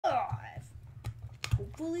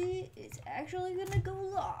hopefully it's actually gonna go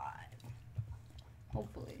live.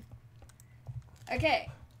 Hopefully.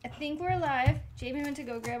 Okay, I think we're live. Jamie went to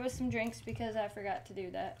go grab us some drinks because I forgot to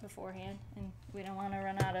do that beforehand, and we don't want to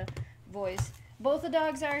run out of voice. Both the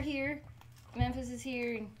dogs are here. Memphis is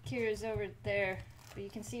here, and Kira's over there, but you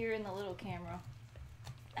can see her in the little camera.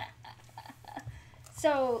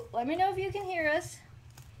 So, let me know if you can hear us.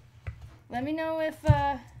 Let me know if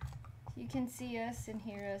you can see us and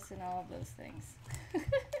hear us and all of those things.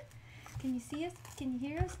 Can you see us? Can you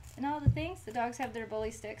hear us? And all the things? The dogs have their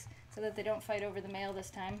bully sticks so that they don't fight over the mail this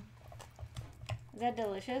time. Is that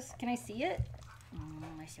delicious? Can I see it?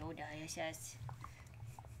 It's so delicious.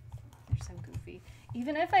 They're so goofy.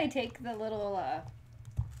 Even if I take the little,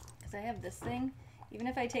 because I have this thing, even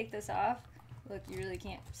if I take this off, look, you really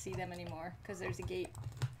can't see them anymore because there's a gate.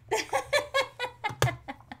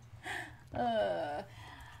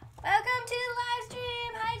 Welcome to the live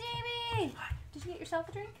stream. Hi, Jamie. Hi. Did you get yourself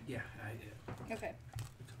a drink? Yeah, I did. Okay.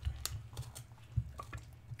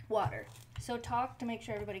 Water. So talk to make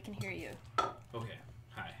sure everybody can hear you. Okay.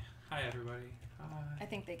 Hi. Hi, everybody. Hi. I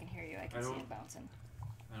think they can hear you. I can see it bouncing.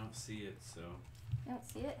 I don't see it, so. You don't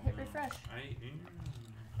see it? Hit refresh.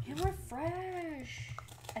 Hit refresh.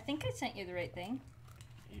 I think I sent you the right thing.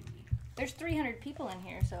 There's 300 people in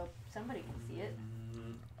here, so somebody can see it.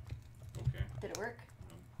 Okay. Did it work?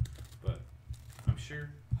 But I'm sure.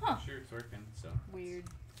 Huh. I'm sure it's working, so. Weird.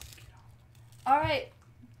 All right.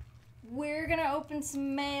 We're going to open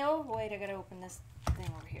some mail. Wait, I got to open this thing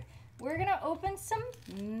over here. We're going to open some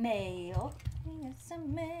mail. We got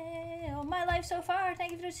some mail. My life so far.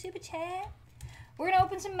 Thank you for the super chat. We're going to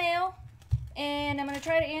open some mail. And I'm going to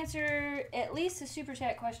try to answer at least the super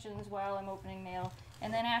chat questions while I'm opening mail.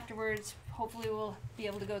 And then afterwards, hopefully we'll be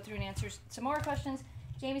able to go through and answer some more questions.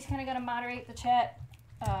 Jamie's kind of going to moderate the chat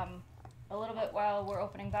a little bit while we're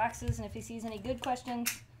opening boxes. And if he sees any good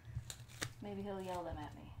questions, maybe he'll yell them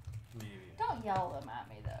at me. Maybe. Don't yell them at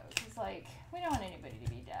me, though. Because, like, we don't want anybody to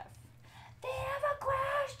be deaf. They have a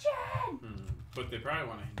question! But they probably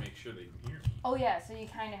want to make sure they can hear me. Oh, yeah, so you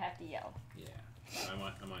kind of have to yell. Yeah. I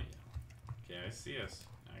might yell. Okay, I see us.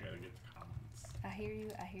 I gotta get the comments. I hear you,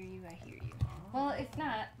 I hear you, I hear you. Well, if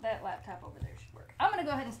not, that laptop over there should work. I'm going to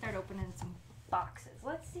go ahead and start opening some boxes.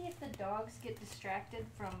 Let's see if the dogs get distracted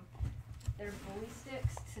from their bully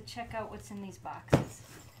sticks to check out what's in these boxes.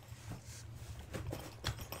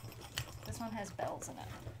 This one has bells in it.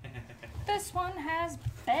 This one has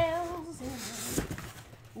bells in it.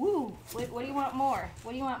 Woo! Wait, what do you want more?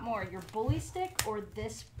 What do you want more? Your bully stick or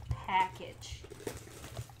this package?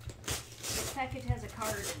 This package has a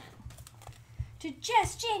card in it. To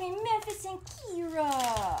Jess, Jamie, Memphis, and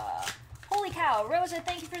Kira. Holy cow. Rosa,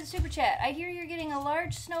 thank you for the super chat. I hear you're getting a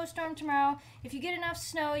large snowstorm tomorrow. If you get enough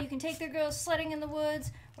snow, you can take the girls sledding in the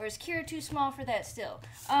woods, or is Kira too small for that still?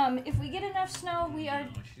 If we get enough snow,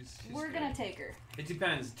 we're going to take her. It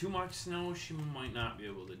depends. Too much snow, she might not be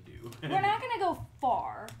able to do. We're not going to go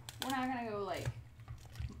far. We're not going to go, like,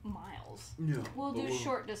 miles. No. We'll do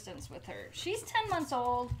short distance with her. She's 10 months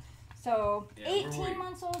old, so yeah, 18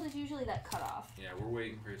 months old is usually that cutoff. Yeah, we're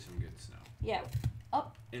waiting for some good snow. Yeah.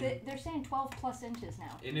 They're saying 12 plus inches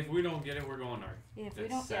now. And if we don't get it, we're going north. If we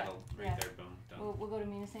It's don't, settled right there, boom, done. We'll go to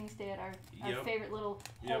Munising, stay at our Yep. favorite little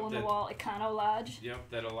hole-in-the-wall Econo Lodge. Yep,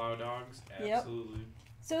 that allow dogs. Yep. Absolutely.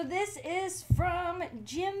 So this is from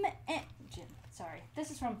This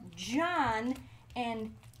is from John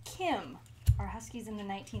and Kim, our Huskies in the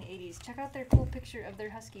 1980s. Check out their cool picture of their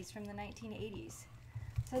Huskies from the 1980s.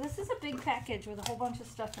 So this is a big package with a whole bunch of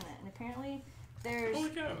stuff in it, and apparently there's Holy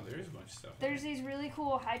cow, there's a bunch of stuff. There's these really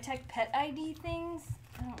cool high-tech pet ID things.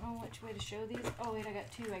 I don't know which way to show these. Oh wait, I got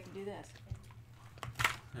two. I can do this.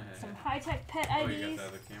 Some high-tech pet IDs. Oh, you got the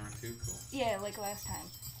other camera too? Cool. Yeah, like last time.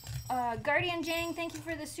 Guardian Jang, thank you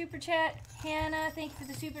for the super chat. Hannah, thank you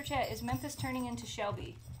for the super chat. Is Memphis turning into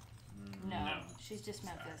Shelby? No, she's just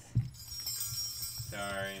Memphis.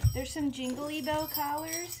 Sorry. There's some Jingly Bell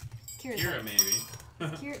collars. Kira, maybe.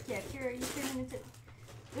 Kira, you turning into...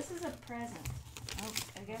 This is a present. Oh,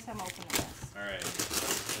 I guess I'm opening this. Alright,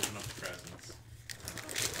 open up the presents.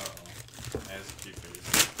 Uh-oh. That's a cute face.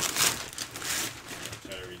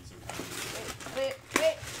 Try to read some comments.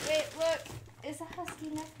 Wait, look. It's a husky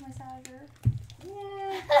neck massager.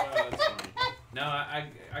 Yeah. Oh, that's funny. No, I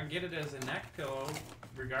get it as a neck pillow,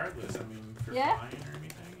 regardless. I mean, for flying or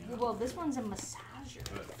anything. You know? Well, this one's a massager.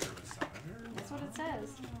 But for a massager? That's what it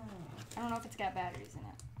says. I don't know if it's got batteries in it.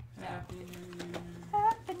 No. Happy New Year.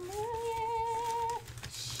 Happy New Year.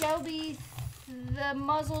 Shelby the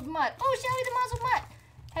muzzled mutt. Oh, Shelby the muzzled mutt.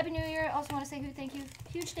 Happy New Year. I also want to say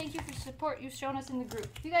huge thank you for support you've shown us in the group.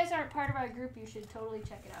 If you guys aren't part of our group, you should totally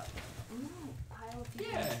check it out. Ooh, pile of few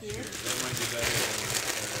things here. Sure. That might be better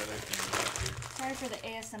than our other things. Sorry for the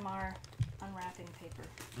ASMR unwrapping paper.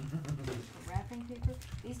 Wrapping paper?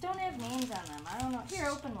 These don't have names on them. I don't know. Here,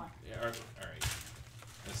 open one. Yeah, alright.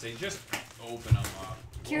 Let's say just open them up.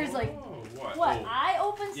 Kira's like, what? Oh. I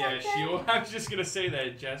opened something? Yeah, I was just going to say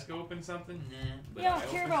that. Jessica opened something? You don't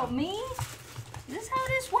care about me? Is this how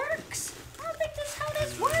this works? I don't think this is how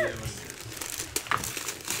this works.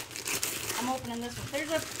 I'm opening this one.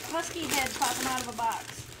 There's a husky head popping out of a box.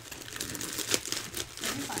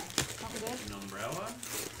 It'll be fine. Something good? An umbrella?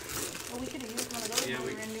 Well, we could have used one of those when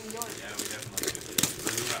we were in New York. Yeah, we definitely could.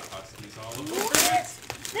 We got huskies all over. What?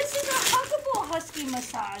 This is a huggable husky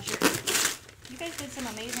massager. You guys did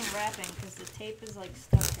some amazing wrapping because the tape is like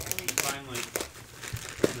stuck to everything. Finally,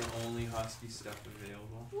 the only husky stuff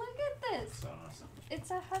available. Look at this. That's awesome. It's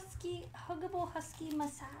a huggable husky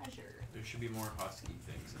massager. There should be more husky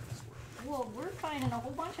things in this world. Well, we're finding a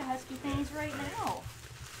whole bunch of husky things right now.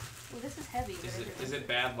 Well, this is heavy. Is it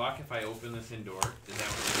bad luck if I open this indoor? Is that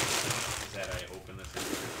what it is? Is that I open this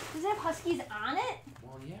indoor? Does it have huskies on it?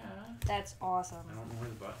 Well, yeah. That's awesome. I don't know where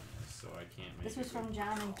the button is, so I can't make it. This was from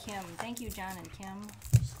John and Kim. Thank you, John and Kim.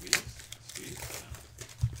 Squeeze.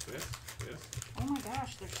 Twist. Oh my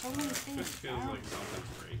gosh, there's so many things. This feels like something's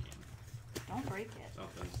breaking. Don't break it.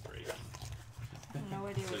 Something's breaking. I have no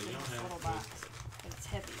idea what's in this little this. box. But it's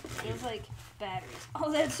heavy. It feels like batteries.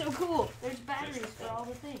 Oh, that's so cool. There's batteries for all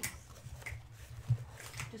the things.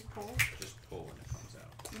 Just pull? Just pull when it comes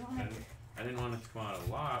out. You don't have to. I didn't want it to come out a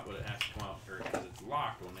lot, but it has to come out because it's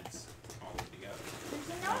locked when it's all together. There's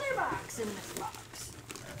another box in this box.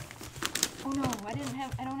 Oh no, I don't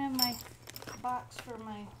have my box for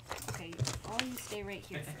my. Okay, all you stay right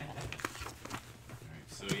here for a minute. Alright,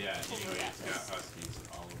 so yeah, anyway, it's got huskies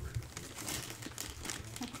all over it.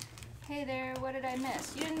 Hey there, what did I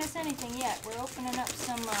miss? You didn't miss anything yet. We're opening up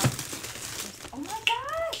some. Oh my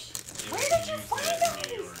gosh! Yeah, Where did you find all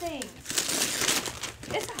these things?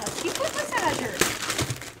 It's a husky foot massager.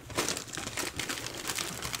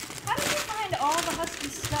 How did you find all the husky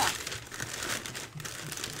stuff?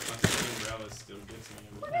 Husky umbrella still gets me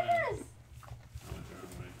every What time. it is? I went the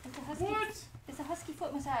wrong way. It's a husky. What? It's a husky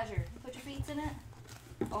foot massager. You put your feet in it.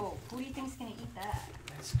 Oh, who do you think's gonna eat that?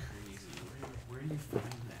 That's crazy. Where do you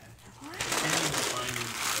find that? What? I can't even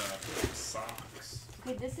find socks.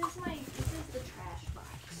 Okay, this is the trash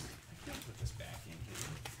box. I can't put this back in here.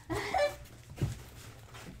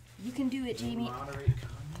 You can do it, Jamie. Moderate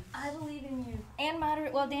comments. I believe in you. And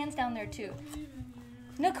moderate. Well, Dan's down there too.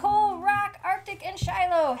 Nicole, Rock, Arctic, and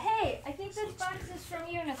Shiloh. Hey, I think this box is from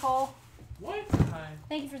you, Nicole. What? Hi.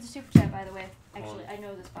 Thank you for the super chat, by the way. Actually, I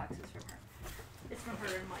know this box is from her. It's from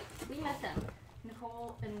her and Mike. We met them.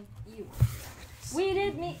 Nicole and you. We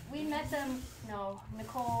did meet. We met them. No,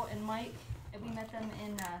 Nicole and Mike. And we met them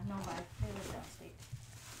in Novi. They live downstate.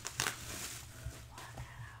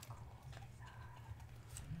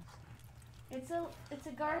 It's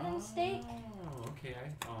a garden steak. Oh, okay.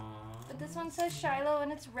 But this one says Shiloh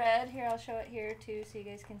and it's red. Here, I'll show it here too so you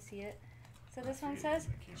guys can see it. So this one says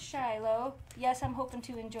Shiloh. Yes, I'm hoping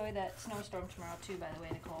to enjoy that snowstorm tomorrow too, by the way,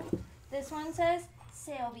 Nicole. This one says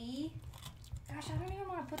Selby. Gosh, I don't even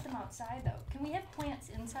want to put them outside though. Can we have plants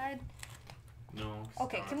inside? No.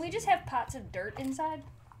 Okay, can we just have pots of dirt inside?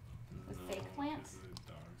 With fake plants?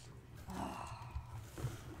 Oh.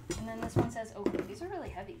 And then this one says oak. These are really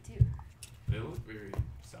heavy too. They look very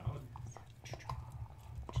solid.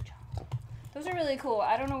 Those are really cool.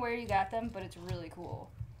 I don't know where you got them, but it's really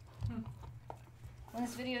cool. When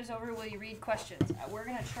this video is over, will you read questions? We're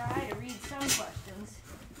going to try to read some questions,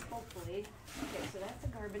 hopefully. Okay, so that's a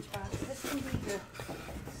garbage box. This can be good.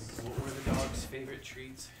 What were the dog's favorite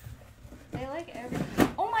treats? They like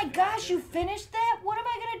everything. Oh my gosh, you finished that? What am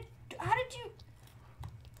I going to do? How did you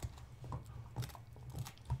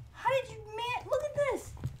look at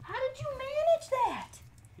this. How did you manage that?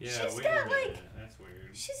 Yeah, She's wait got a minute. That's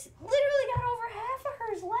weird. She's literally got over half of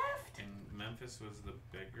hers left. And Memphis was the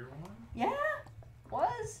bigger one? Yeah,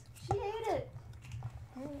 was. She ate it.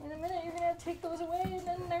 In a minute, you're going to have to take those away, and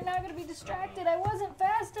then they're not going to be distracted. I wasn't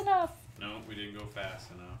fast enough. No, we didn't go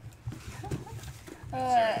fast enough.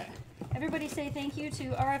 Everybody say thank you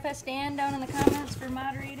to RFS Dan down in the comments for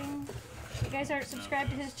moderating. If you guys aren't subscribed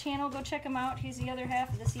to his channel, go check him out. He's the other half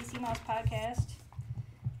of the CC Mouse podcast.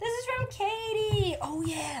 This is from Katie. Oh,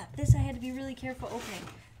 yeah. This I had to be really careful opening.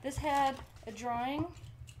 This had a drawing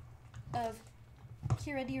of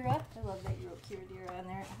Kiradira. I love that you wrote Kiradira on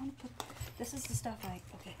there. I want to put... This is the stuff okay.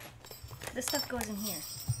 This stuff goes in here.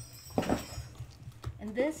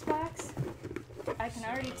 And this box I can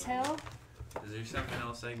already tell. Is there something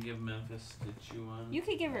else I can give Memphis to chew on? You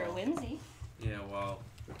could give her a Whimsy. Yeah, while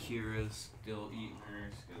Kira's still eating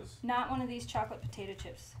hers. Cause Not one of these chocolate potato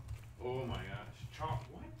chips. oh my gosh.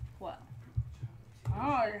 What? What? I don't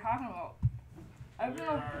know what you're talking about.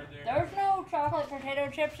 Where There's no chocolate potato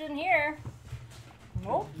chips in here.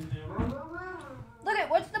 Nope. Look at,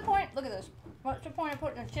 what's the point? Look at this. What's the point of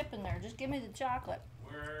putting a chip in there? Just give me the chocolate.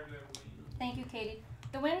 Where the Thank you, Katie.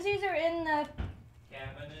 The Whimsies are in the,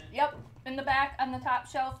 cabinet? yep, in the back on the top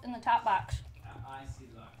shelf in the top box. I see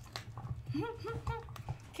that.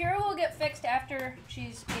 Kira will get fixed after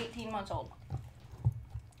she's 18 months old.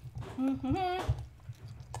 Sorry,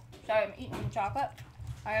 I'm eating some chocolate.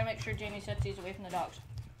 I gotta make sure Jamie sets these away from the dogs.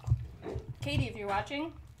 Katie, if you're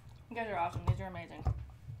watching, you guys are awesome. These are amazing.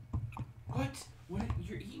 What? What?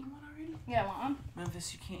 You're eating one already? Yeah, want one?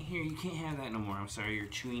 Memphis, you can't hear. You can't have that no more. I'm sorry. You're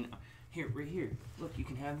chewing. Here, right here. Look, you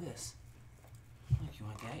can have this. Look, you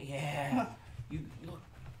want that? Yeah. You look.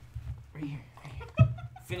 Right here. Right here.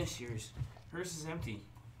 Finish yours. Hers is empty.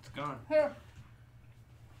 It's gone. Here,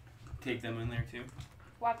 Take them in there too.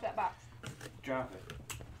 watch that box. Drop it.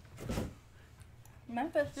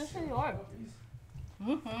 Memphis, this is yours.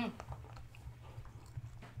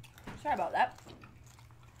 Sorry about that.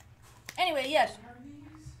 Anyway, yes.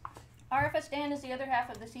 RFS Dan is the other half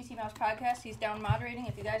of the CC Mouse podcast. He's down moderating.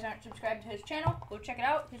 If you guys aren't subscribed to his channel, go check it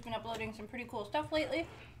out. He's been uploading some pretty cool stuff lately.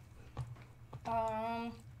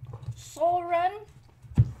 Soul Run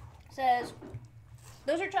says,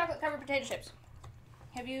 those are chocolate covered potato chips.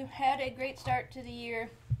 Have you had a great start to the year?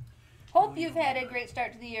 Hope you've had a great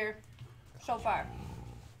start to the year so far.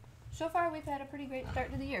 So far, we've had a pretty great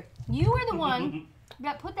start to the year. You were the one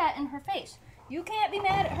that put that in her face. You can't be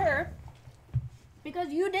mad at her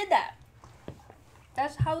because you did that.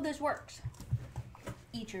 That's how this works.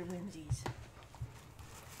 Eat your Whimsies.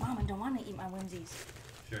 Mom, I don't want to eat my Whimsies.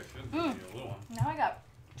 Sure, should be a little one. Now I got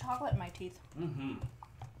chocolate in my teeth.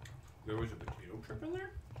 There was a potato chip in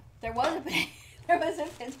there? There was a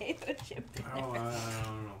potato chip in Oh, there. I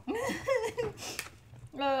don't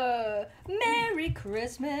know. Merry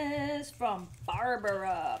Christmas from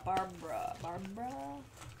Barbara.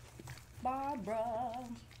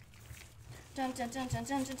 Dun, dun, dun, dun, dun,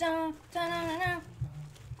 dun, dun, dun, dun, dun.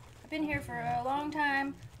 I've been here for a long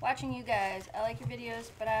time watching you guys. I like your videos,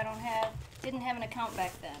 but I didn't have an account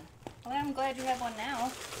back then. Well, I'm glad you have one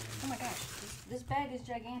now. Oh my gosh, this bag is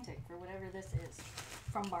gigantic for whatever this is.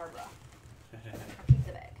 From Barbara. I'll keep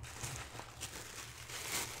the bag.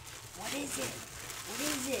 What is it? What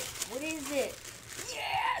is it? What is it?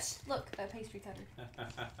 Yes! Look, a pastry cutter.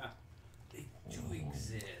 They do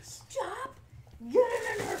exist. Stop! Get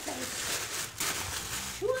it in her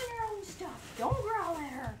face! Chew on your own stuff. Don't growl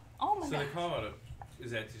at her. Oh my So god. they call it a.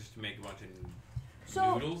 Is that just to make a bunch of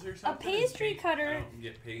So, noodles or something? a pastry cutter. I don't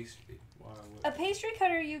get pastry. Wow, A pastry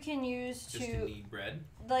cutter you can use just to knead bread.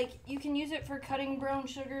 like, you can use it for cutting brown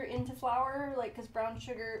sugar into flour, like, because brown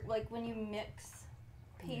sugar, like, when you mix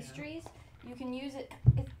pastries, you can use it.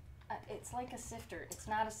 It's like a sifter. It's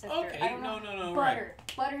not a sifter. Okay, I don't know. no, Butter.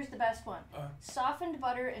 Butter's the best one. Softened Softened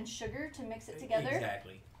butter and sugar to mix it together.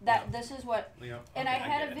 Exactly. This is what. Yep. And Okay, I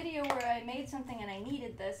had get a video where I made something and I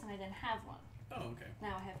needed this and I didn't have one. Oh, okay.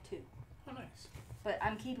 Now I have two. Oh, nice. But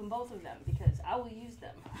I'm keeping both of them because I will use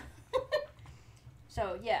them.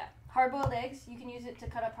 So yeah, hard-boiled eggs. You can use it to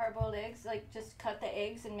cut up hard-boiled eggs. Like just cut the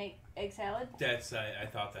eggs and make egg salad. That's I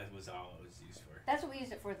thought that was all it was used for. That's what we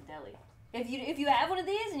used it for at the deli. If you have one of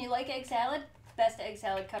these and you like egg salad, best egg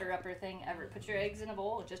salad cutter upper thing ever. Put your eggs in a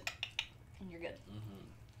bowl and and you're good.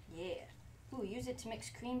 Yeah. Ooh, use it to mix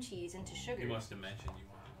cream cheese into sugar. You must have mentioned you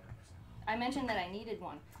wanted one. I mentioned that I needed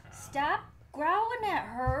one. Stop growling at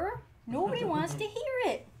her. Nobody wants to hear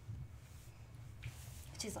it.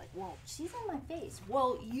 She's like, whoa, she's in my face.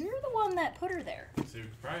 Well, you're the one that put her there. So you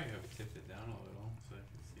probably have tipped it down a little so I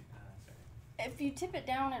can see. Sorry. If you tip it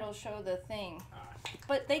down, it'll show the thing. Ah.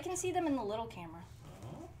 But they can see them in the little camera.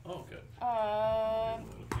 Oh, good.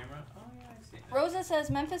 Little camera. Oh, yeah, I see. Rosa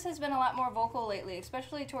says Memphis has been a lot more vocal lately,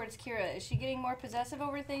 especially towards Kira. Is she getting more possessive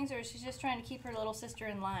over things, or is she just trying to keep her little sister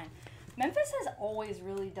in line? Memphis has always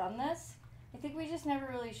really done this. I think we just never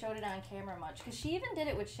really showed it on camera much, because she even did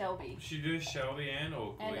it with Shelby. She does Shelby and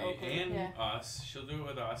Oakley and yeah. us. She'll do it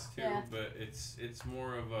with us too, Yeah. but it's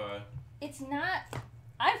more of a. It's not.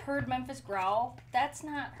 I've heard Memphis growl. That's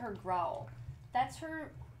not her growl. That's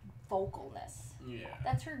her vocalness. Yeah.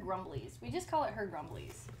 That's her grumblies. We just call it her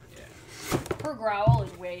grumblies. Yeah. Her growl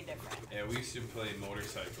is way different. Yeah, we used to play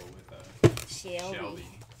motorcycle with Shelby.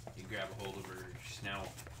 You grab a hold of her snout,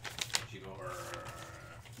 and she go.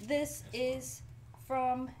 This is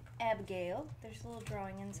from Abigail. There's a little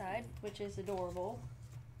drawing inside, which is adorable.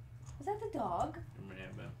 Is that the dog?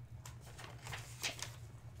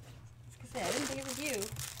 Yeah, I didn't think it was you.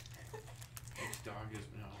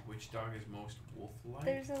 Which dog is most wolf-like?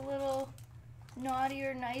 There's a little naughty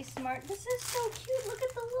or nice smart. This is so cute. Look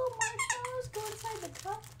at the little marshmallows go inside the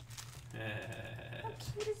cup. How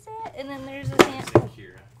cute is that? And then there's a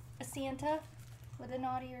Santa with a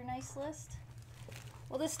naughty or nice list.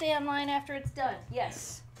 Will this stay online after it's done?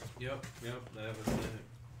 Yes. Yep, that was it.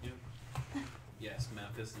 Yep. Yes,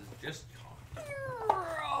 Memphis is just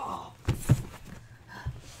gone.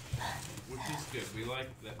 Which is good. We like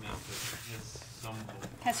that Memphis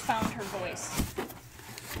has found her voice.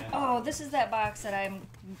 Yeah. Oh, this is that box that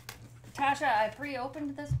Tasha, I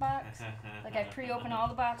pre-opened this box. Like I pre-opened all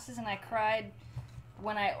the boxes and I cried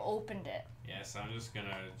when I opened it. Yes, I'm just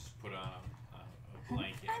gonna put on a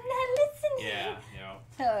blanket. I'm not listening.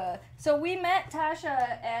 Yeah. So we met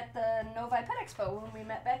Tasha at the Novi Pet Expo when we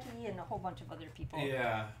met Becky and a whole bunch of other people.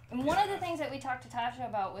 Yeah. And one of the things that we talked to Tasha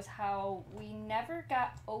about was how we never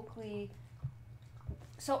got Oakley.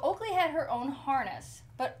 So Oakley had her own harness,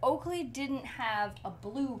 but Oakley didn't have a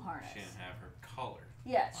blue harness. She didn't have her color.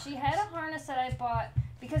 Yeah, she had a harness that I bought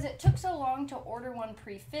because it took so long to order one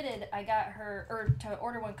pre-fitted. To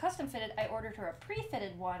order one custom fitted, I ordered her a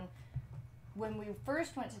pre-fitted one when we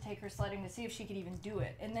first went to take her sledding to see if she could even do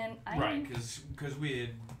it. And then because we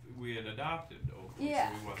had adopted Oakley,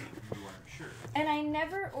 yeah. So we weren't sure. And I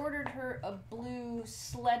never ordered her a blue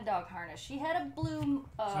sled dog harness. She had a blue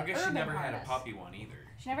so I guess urban she never harness. had a puppy one either.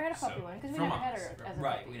 She never had a puppy one because we never had her as a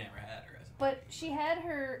puppy. We never had her as a puppy. But she had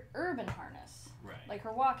her urban harness. Right. Like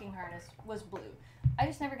her walking harness was blue. I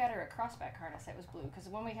just never got her a crossback harness that was blue because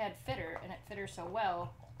when we had fit her and it fit her so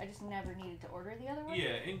well, I just never needed to order the other one.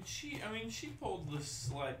 Yeah, and she pulled the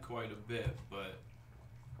sled quite a bit, but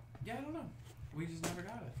yeah, I don't know. We just never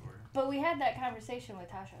got it for her. But we had that conversation with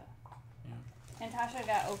Tasha. Yeah. And Tasha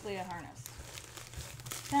got Oakley a harness.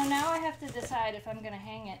 Now I have to decide if I'm going to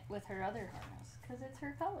hang it with her other harness because it's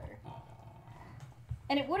her color. Aww.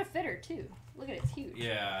 And it would have fit her too. Look at it, it's huge.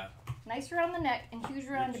 Yeah. Nice around the neck and huge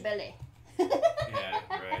around the belly. Yeah,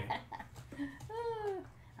 right.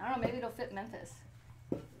 I don't know, maybe it'll fit Memphis.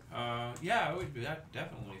 Yeah, it would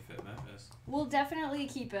definitely fit Memphis. We'll definitely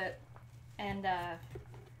keep it. And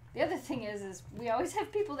the other thing is we always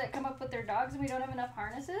have people that come up with their dogs and we don't have enough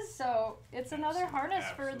harnesses, so it's another harness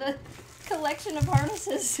for the collection of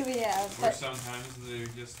harnesses we have. Or sometimes they're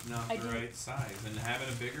just not the right size, and having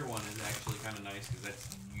a bigger one is actually kind of nice because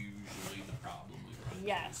that's usually the problem we run into.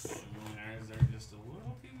 Yes. They're just a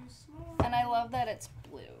little too small. And I love that it's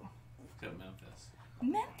blue. Except Memphis.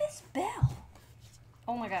 Memphis Belle.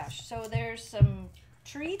 Oh my gosh, so there's some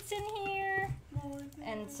treats in here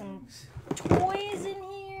and some toys in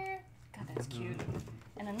here. God, that's cute.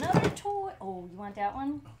 And another toy. Oh, you want that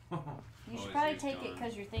one? You should probably take it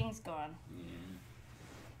because your thing's gone.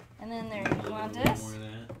 Yeah. And then you want this? More of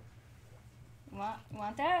that. You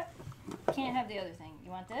want that? Can't have the other thing.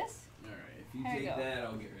 You want this? Alright, if you take that,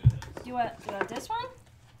 I'll get rid of this. Do you want this one?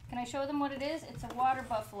 Can I show them what it is? It's a water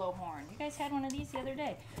buffalo horn. You guys had one of these the other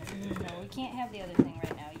day. No, we can't have the other thing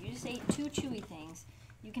right now. You just ate two chewy things.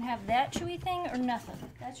 You can have that chewy thing or nothing.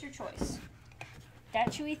 That's your choice. That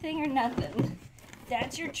chewy thing or nothing.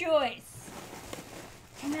 That's your choice.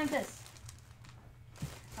 Come on, this.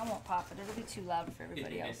 I won't pop it. It'll be too loud for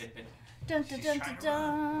everybody else. Dun dun dun dun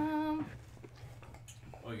dun.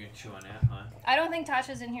 Oh, you're gonna chew on that, huh? I don't think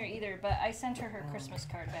Tasha's in here either, but I sent her Christmas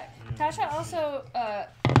card back. Tasha also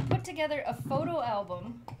put together a photo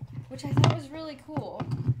album, which I thought was really cool.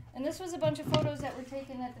 And this was a bunch of photos that were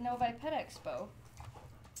taken at the Novi Pet Expo.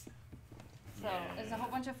 So there's a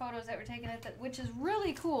whole bunch of photos that were taken at which is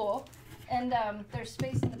really cool. And there's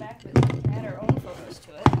space in the back of it so we can add our own photos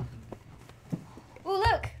to it. Ooh,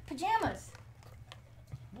 look! Pajamas!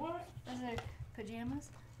 What? Those are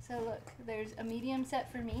pajamas. So look, there's a medium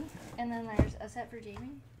set for me, and then there's a set for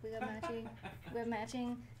Jamie. We have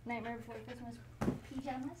matching Nightmare Before Christmas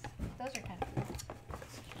pajamas. Those are kind of cool.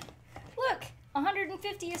 Look,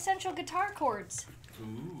 150 essential guitar chords.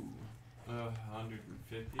 Ooh,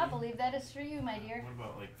 150. I believe that is for you, my dear. What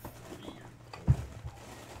about like 3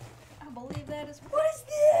 I believe that is. What is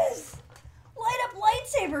this? Light up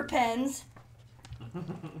lightsaber pens.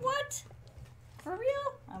 What? For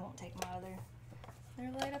real? I won't take them out of there.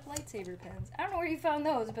 They're light up lightsaber pens. I don't know where you found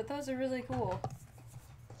those, but those are really cool.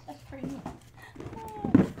 That's pretty neat. You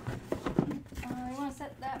want to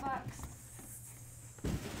set that box?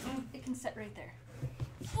 It can sit right there.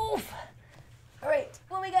 Oof! Alright,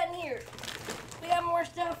 what we got in here? We got more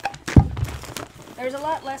stuff. There's a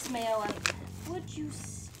lot less mail on. Would you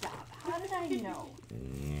stop? How did I know?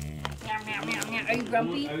 Yum, yum, yum, yum. Are you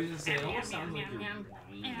grumpy? I was just saying, it almost sounds like you're Yum,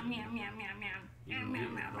 whining. yum, yum, yum, yum. Yum, yum,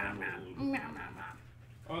 yum, yum, yum. Yum, yum, yum.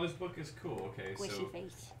 Oh, this book is cool. Okay, Squishy so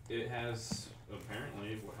face. it has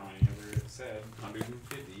apparently, how many ever it said,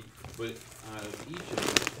 150. But each of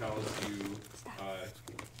them tells you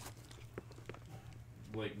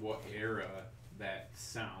like what era that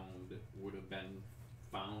sound would have been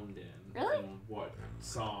found in. Really? And what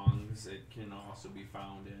songs it can also be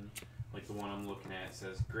found in. Like the one I'm looking at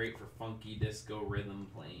says, great for funky disco rhythm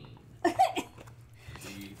playing.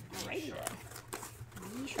 D sharp.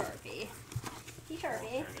 D Sharpie. D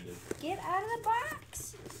Sharpie. Get out of the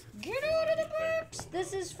box. Get out of the box.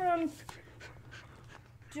 This is from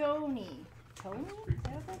Joni. Tony? Is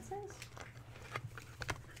that what that says?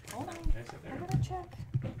 Hold on. I gotta check.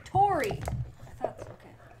 Tori. I thought,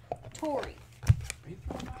 okay. Tori.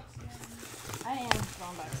 I am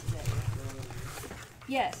throwing boxes at you.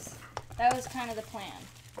 Yes, that was kind of the plan.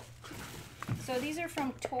 So these are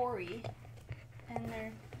from Tori, and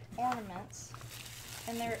they're ornaments,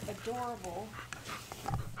 and they're adorable.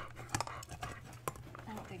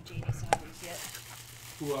 I don't think JD saw these yet.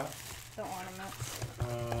 What? The ornaments.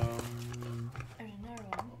 There's another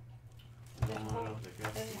one.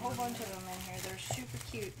 There's a whole bunch of them in here. They're super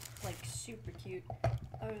cute. Like, super cute.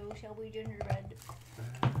 Oh, shall we gingerbread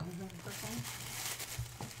person?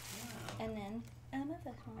 And then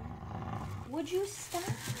another one. Would you stop?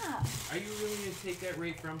 Are you really going to take that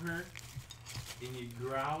right from her? And you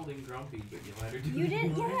growled and grumpy, but you let her do it. You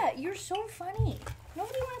did? Yeah, you're so funny.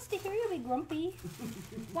 Nobody wants to hear you be grumpy.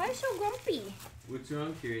 Why so grumpy? What's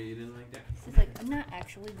wrong, Kira? You didn't like that? She's like, I'm not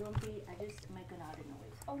actually grumpy. I just make an odd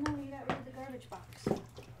noise. Oh no, you got rid of the garbage box.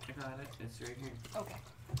 I got it. It's right here. Okay.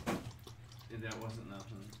 And that wasn't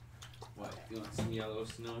nothing. What? You want some yellow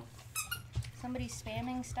snow? Somebody's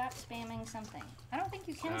spamming. Stop spamming something. I don't think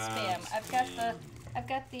you can Stop spam. I've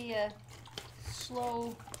got the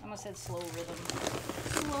slow. I almost said slow rhythm.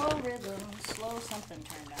 Slow rhythm. Slow something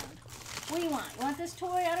turned on. What do you want? You want this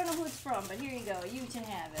toy? I don't know who it's from, but here you go. You can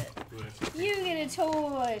have it. You get a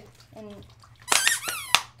toy, and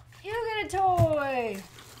you get a toy.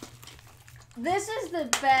 This is the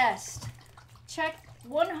best. Check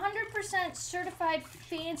 100% certified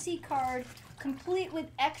fancy card, complete with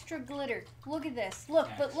extra glitter. Look at this. Look,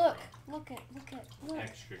 but look. Look.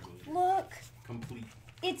 Extra glitter. Look. Complete.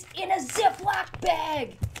 It's in a Ziploc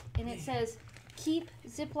bag. And it says, keep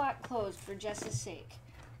Ziploc closed for Jess's sake.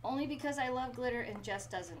 Only because I love glitter and Jess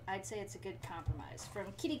doesn't. I'd say it's a good compromise.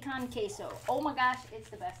 From Kitty Con Queso. Oh my gosh, it's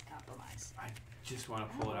the best compromise. I just want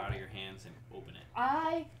to pull it out of your hands and open it.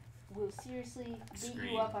 I will seriously beat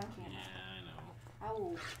you up on camera. Yeah, I know. I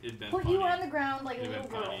will It'd been put funny. you on the ground like a It'd little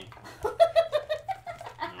been girl. funny.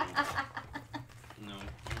 No,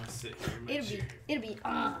 I'm gonna sit here in my chair. It'll be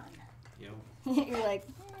on. Yo. You're like,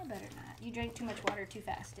 better not. You drank too much water too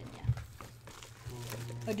fast, didn't you?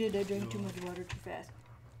 I did. I drank too much water too fast.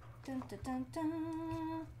 Dun, dun, dun,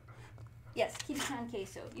 dun. Yes, Kitty Con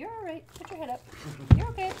Queso. You're all right. Put your head up. You're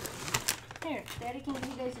okay. Here, Daddy can give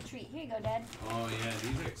you guys a treat. Here you go, Dad. Oh yeah,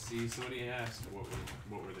 these are. See, somebody asked what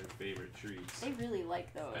were their favorite treats. They really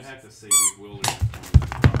like those. I'd have to say these wilderness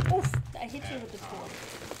ones. Oof! I hit you with the toy.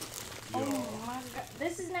 Oh my God!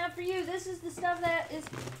 This is not for you. This is the stuff that is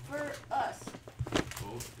for us.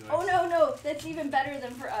 Oh no! That's even better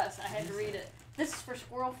than for us. I had to read it. This is for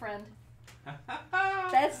Squirrel Friend.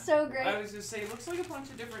 That's so great. I was just saying, it looks like a bunch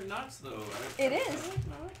of different nuts, though. It is,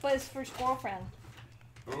 but it's for Squirrel Friend.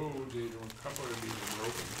 Oh, dude, a couple of these are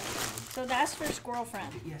broken. So that's for Squirrel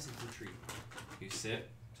Friend. Yes, it's a treat. You sit,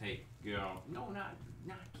 take, go. No, not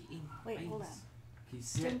getting my face. Hold on. You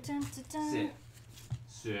sit, dun, dun, dun, dun.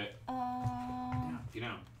 sit. Get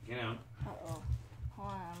down. Uh-oh. Hold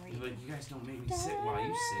on, I'm reading. Like, you guys don't make me sit while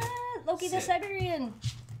you sit. Loki the Siberian.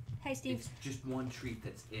 Hi, Steve. It's just one treat,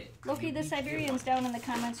 that's it. Loki the Siberian's down in the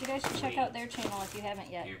comments. You guys should check out their channel if you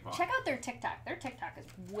haven't yet. Check out their TikTok. Their TikTok is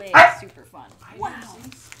way super fun. Wow. I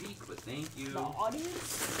didn't speak, but thank you. The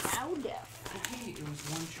audience now deaf. Okay, it was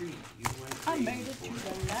one treat. You went I made it to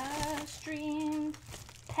the live stream.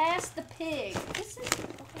 Pass the pig. This is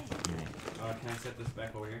okay. Can I set this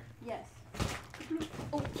back over here? Yes.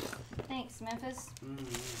 Oh, thanks, Memphis.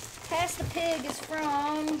 Pass the pig is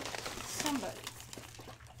from somebody.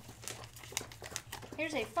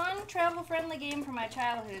 Here's a fun, travel-friendly game from my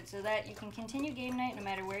childhood so that you can continue game night no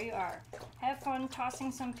matter where you are. Have fun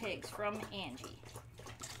tossing some pigs from Angie.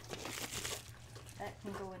 That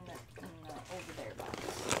can go in the over there box.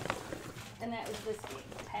 And that was this game,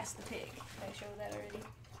 Pass the Pig. Did I show that already?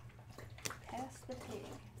 Pass the Pig.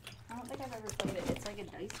 I don't think I've ever played it. It's like a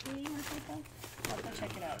dice game or something. I'll have to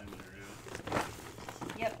check it out.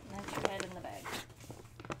 Yep, that's your head in the bag.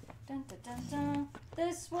 Dun,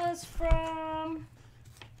 This was from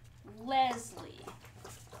Leslie.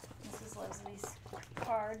 This is Leslie's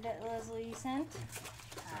card that Leslie sent.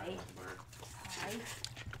 Hi. Hi.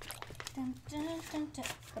 Dun, dun, dun,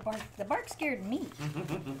 dun. The bark scared me.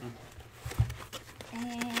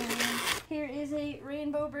 And here is a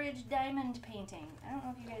Rainbow Bridge diamond painting. I don't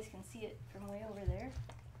know if you guys can see it from way over there.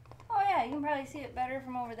 Oh yeah, you can probably see it better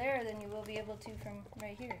from over there than you will be able to from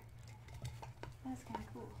right here. That's kind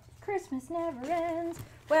of cool. Christmas never ends.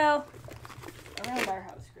 Well, around our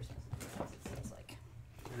house, Christmas never ends, it seems like.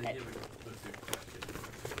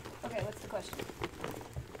 Okay, what's the question?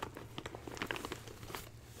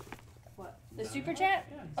 What? The super chat?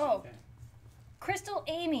 Yeah, oh, okay. Crystal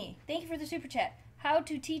Amy, thank you for the super chat. How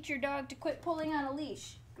to teach your dog to quit pulling on a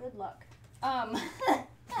leash. Good luck.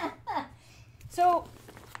 So,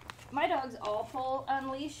 my dogs all pull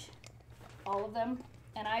on leash, all of them,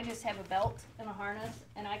 and I just have a belt and a harness,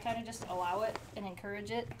 and I kind of just allow it and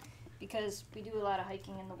encourage it because we do a lot of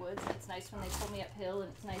hiking in the woods, and it's nice when they pull me uphill,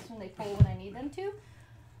 and it's nice when they pull when I need them to.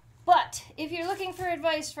 But if you're looking for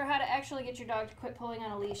advice for how to actually get your dog to quit pulling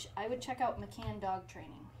on a leash, I would check out McCann Dog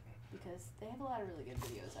Training because they have a lot of really good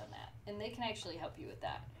videos on that, and they can actually help you with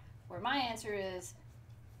that. Where my answer is,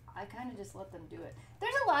 I kind of just let them do it.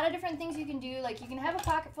 There's a lot of different things you can do. Like you can have a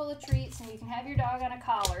pocket full of treats, and you can have your dog on a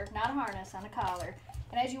collar, not a harness, on a collar.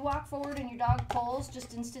 And as you walk forward and your dog pulls,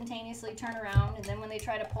 just instantaneously turn around. And then when they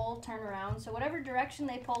try to pull, turn around. So whatever direction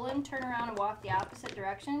they pull in, turn around and walk the opposite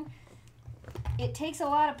direction. It takes a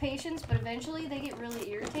lot of patience, but eventually they get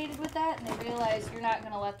really irritated with that, and they realize you're not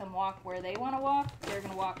going to let them walk where they want to walk. They're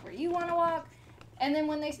going to walk where you want to walk. And then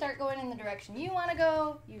when they start going in the direction you want to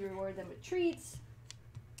go, you reward them with treats.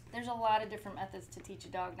 There's a lot of different methods to teach a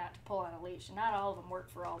dog not to pull on a leash, and not all of them work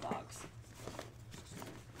for all dogs.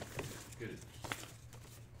 Good.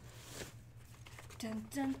 Dun,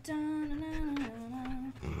 dun, dun, dun,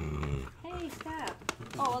 dun, dun. Hey, stop.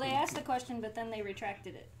 Oh, well, they asked the question, but then they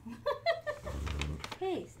retracted it.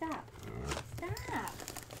 Hey, stop. Stop.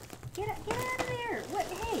 Get out of there. What?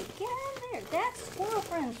 Hey, get out of there. That's Squirrel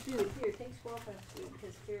Friend's food. Here, take Squirrel Friend's food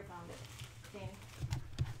because Kira found it. Danny.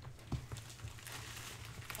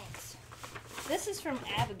 Thanks. This is from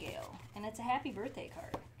Abigail, and it's a happy birthday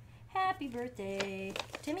card. Happy birthday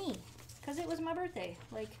to me, because it was my birthday,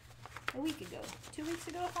 like a week ago. 2 weeks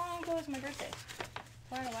ago? How long ago was my birthday?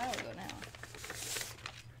 Quite a while ago now.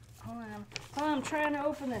 Hold on. Oh, I'm trying to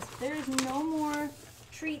open this. There's no more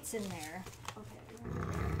treats in there. Okay.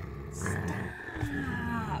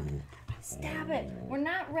 Stop. Stop it. We're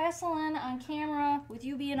not wrestling on camera with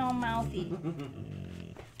you being all mouthy.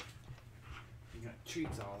 You got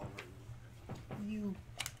treats all over. You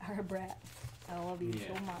are a brat. I love you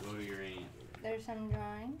so much. Go to your aunt. There's some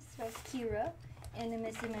drawings. That's Kira and the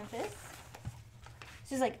Missy Memphis.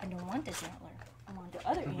 She's like, I don't want this antler. I want the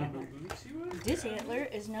other antler. This antler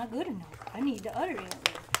is not good enough. I need the other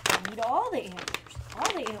antler. I need all the antlers.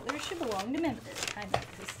 All the antlers should belong to Memphis. Hi,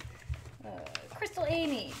 Memphis. Crystal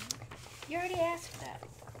Amy. You already asked that.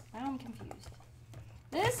 Now I'm confused.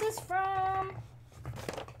 This is from...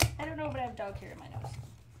 I don't know, but I have dog hair in my nose.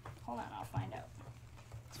 Hold on, I'll find out.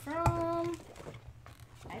 It's from...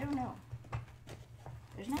 I don't know.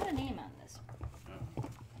 There's not a name on this.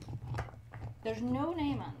 There's no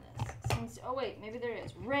name on this. Oh wait, maybe there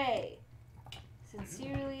is. Ray.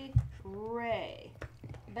 Sincerely, Ray.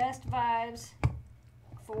 Best vibes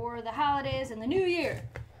for the holidays and the new year.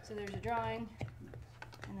 So there's a drawing,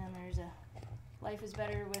 and then there's a Life is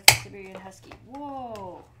Better with Siberian Husky.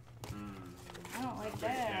 Whoa. I don't like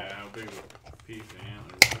that. Yeah, how big a piece of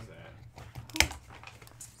antler was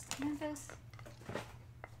that? Memphis.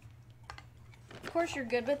 Of course you're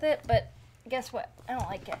good with it, but guess what? I don't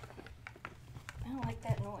like it. I don't like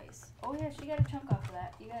that noise. Oh yeah, she got a chunk off of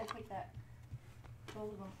that. You gotta take that.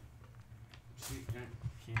 Both of them. See, I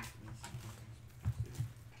can't.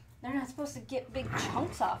 They're not supposed to get big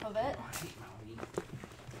chunks off of it.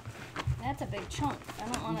 That's a big chunk.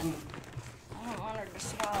 I don't want it. I don't want her to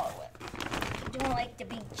swallow it. I don't like the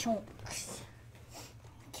big chunks.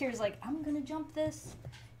 Kira's like, I'm gonna jump this.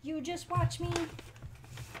 You just watch me.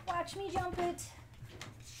 Watch me jump it.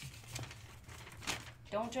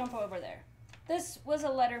 Don't jump over there. This was a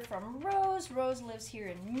letter from Rose. Rose lives here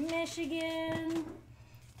in Michigan.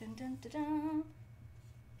 Dun, dun, dun, dun.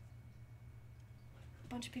 A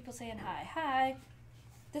bunch of people saying hi. Hi.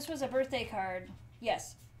 This was a birthday card.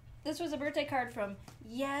 Yes. This was a birthday card from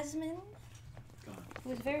Yasmin,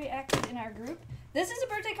 who is very active in our group. This is a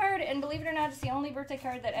birthday card, and believe it or not, it's the only birthday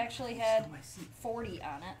card that actually had 40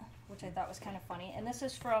 on it, which I thought was kind of funny. And this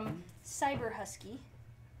is from Cyber Husky.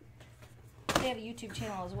 They have a YouTube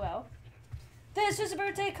channel as well. This is a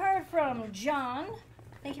birthday card from John,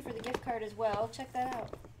 Thank you for the gift card as well. Check that out.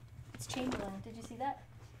 It's Chamberlain. Did you see that?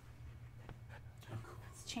 Oh, cool.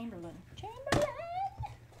 It's Chamberlain. Chamberlain!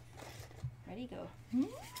 Ready, go.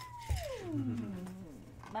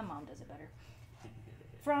 My mom does it better.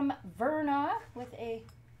 From Verna with a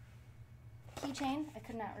keychain. I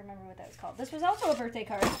could not remember what that was called. This was also a birthday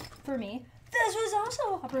card for me. This was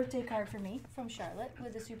also a birthday card for me from Charlotte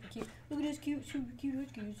with a super cute. Look at this cute, super cute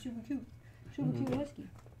husky. Super cute. Super cute husky.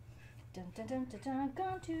 Dun dun dun dun dun.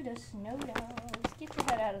 Gone to the Snow Dogs. Get your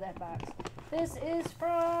head out of that box. This is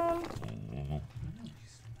from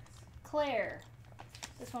Claire.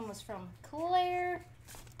 This one was from Claire.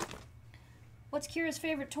 What's Kira's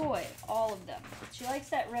favorite toy? All of them. She likes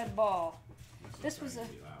that red ball. This was a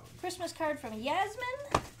Christmas card from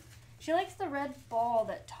Yasmin. She likes the red ball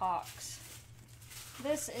that talks.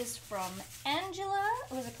 This is from Angela.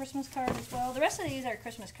 It was a Christmas card as well. The rest of these are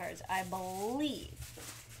Christmas cards, I believe.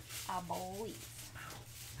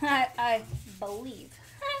 I believe.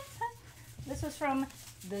 This was from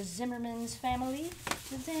the Zimmerman's family.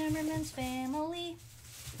 The Zimmerman's family.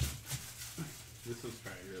 This one's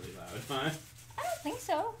probably really loud, huh? I don't think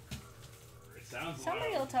so. It sounds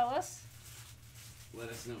Somebody loud. will tell us. Let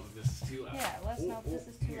us know if this is too loud. Yeah, let us know if this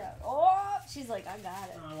is too here. loud. Oh, she's like, I got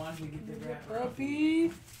it. I wanted to get the wrapper off.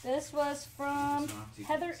 Puppy. This was from This one off, too.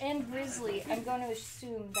 Heather and Grizzly. I'm going to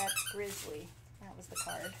assume that's Grizzly. That was the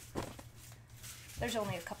card. There's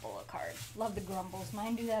only a couple of cards. Love the grumbles.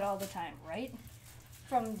 Mine do that all the time, right?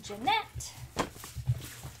 From Jeanette.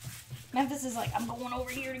 Memphis is like, I'm going over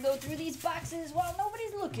here to go through these boxes while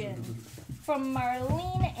nobody's looking. From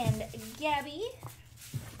Marlene and Gabby.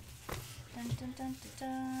 Dun, dun, dun, dun,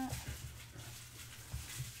 dun.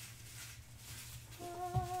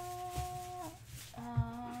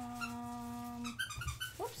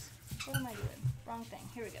 Whoops. What am I doing? Wrong thing.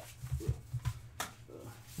 Here we go.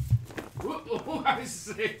 Whoa, I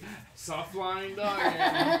say, soft line dog.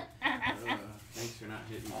 Thanks for not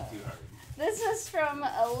hitting me too hard. This is from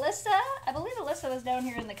Alyssa. I believe Alyssa was down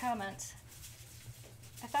here in the comments.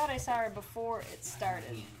 I thought I saw her before it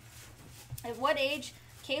started. At what age?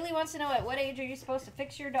 Kaylee wants to know, at what age are you supposed to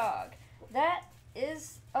fix your dog? That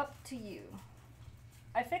is up to you.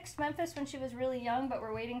 I fixed Memphis when she was really young, but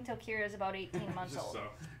we're waiting till Kira's about 18 months Just old. saw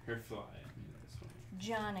her fly at me. That's funny.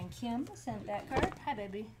 John and Kim sent that card. Hi,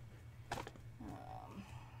 baby.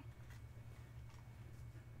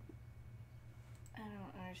 I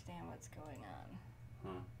don't understand what's going on.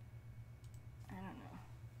 Huh. I don't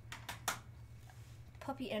know.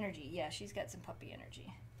 Puppy energy. Yeah, she's got some puppy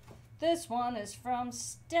energy. This one is from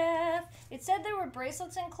Steph. It said there were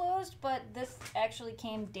bracelets enclosed, but this actually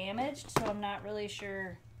came damaged, so I'm not really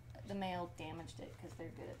sure the mail damaged it because they're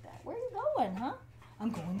good at that. Where are you going, huh? I'm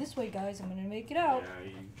going this way, guys. I'm going to make it out.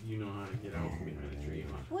 Yeah, you know how to get out from behind the tree,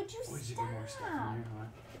 huh? Would you Would you stop? get more stuff in here, huh?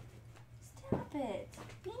 Stop it.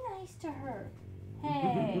 Be nice to her.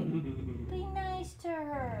 Hey, be nice to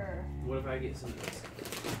her. What if I get some of this?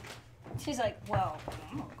 She's like, well,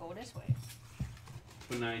 I'm going to go this way.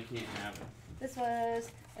 But now you can't have it. This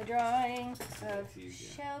was a drawing of That's easy.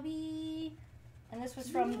 Shelby. And this was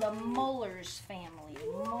from the Mullers family.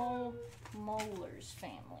 Mullers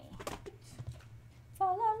family. Fa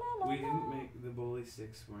la la la We la. didn't make the bully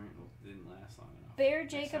sticks didn't last long enough. Bear,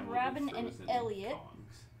 Next Jacob, time we'll do Robin, and frozen Elliot.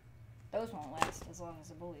 Kongs. Those won't last as long as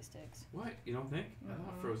the bully sticks. What? You don't think? I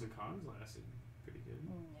thought Mhm. frozen Kongs lasted pretty good.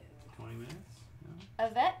 No. 20 minutes? No?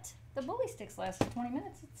 Yvette, the bully sticks lasted 20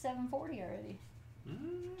 minutes. It's 7:40 already. Okay.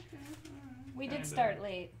 Alright. We did Kinda. start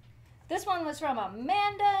late. This one was from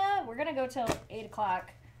Amanda. We're going to go till 8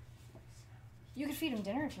 o'clock. You could feed them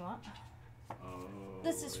dinner if you want. Oh,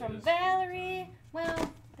 This is from it Valerie.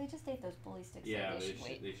 Well, they just ate those bully sticks. So Yeah, they should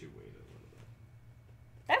wait. they should wait a little bit.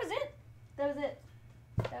 That was it. That was it.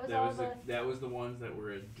 That was all That was the ones that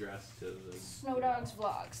were addressed to the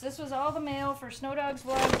SnowDogsVlogs. This was all the mail for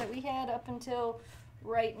SnowDogsVlogs that we had up until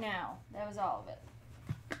right now. That was all of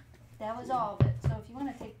it. That was all of it. So if you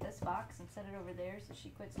want to take this box and set it over there so she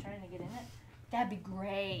quits trying to get in it, that'd be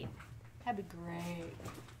great. That'd be great.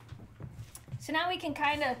 So now we can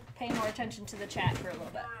kind of pay more attention to the chat for a little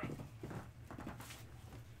bit.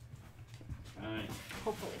 Alright.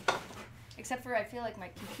 Hopefully. Except for I feel like my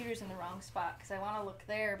computer's in the wrong spot because I want to look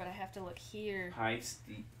there, but I have to look here. High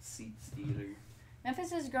seat stealer.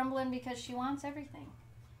 Memphis is grumbling because she wants everything.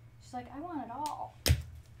 She's like, I want it all.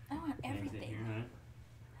 I want everything. Here, huh?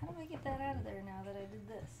 How do I get that out of there now that I did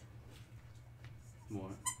this?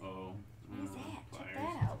 What? Oh. What is that? pliers. Check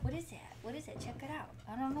that out. What is that? What is it? Check it out.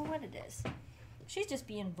 I don't know what it is. She's just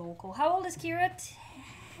being vocal. How old is Kira?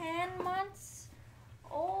 10 months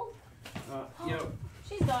old? Yep.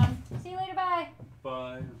 She's gone. See you later. Bye.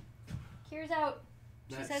 Bye. Kira's out.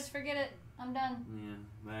 She says, forget it. I'm done.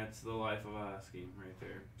 Yeah, that's the life of a husky right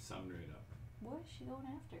there. Summed right up. What is she going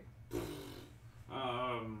after?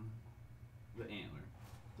 The antler.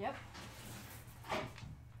 Yep.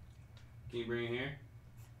 Can you bring it here?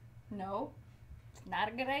 No. Not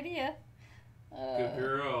a good idea. Good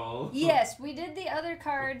girl. Yes, we did the other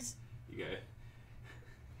cards.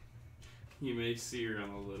 You may see her on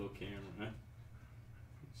the little camera.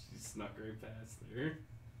 She snuck right past there.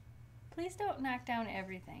 Please don't knock down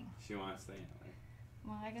everything. She wants the antler.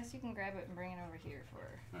 Well, I guess you can grab it and bring it over here for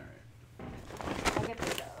her. Alright. I'll get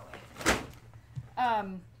this out of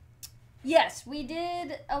the way. Yes, we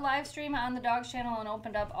did a live stream on the Dogs channel and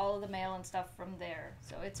opened up all of the mail and stuff from there.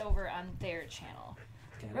 So it's over on their channel.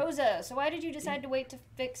 Okay. Rosa, so why did you decide to wait to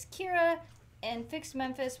fix Kira and fix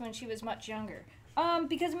Memphis when she was much younger?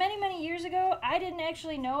 Because many years ago, I didn't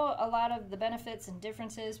actually know a lot of the benefits and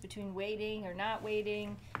differences between waiting or not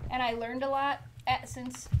waiting. And I learned a lot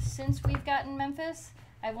since we've gotten Memphis.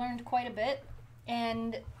 I've learned quite a bit.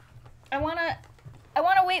 And I wanna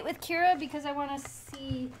wait with Kira because I wanna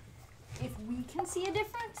see if we can see a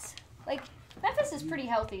difference. Like, Memphis is pretty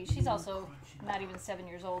healthy. She's also not even 7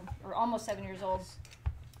 years old, or almost 7 years old.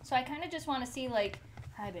 So I kind of just want to see, like,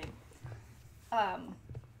 hi, babe.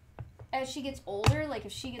 As she gets older, like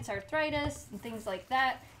if she gets arthritis and things like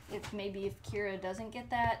that, if Kira doesn't get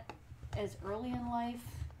that as early in life.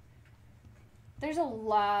 There's a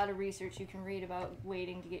lot of research you can read about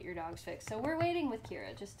waiting to get your dogs fixed. So we're waiting with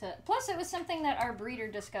Kira plus it was something that our breeder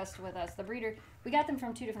discussed with us. The breeder, we got them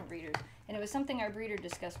from 2 different breeders, and it was something our breeder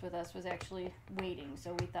discussed with us was actually waiting.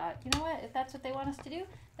 So we thought, you know what, if that's what they want us to do,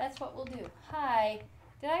 that's what we'll do. Hi,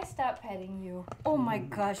 did I stop petting you? Oh my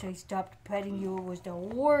gosh, I stopped petting you. It was the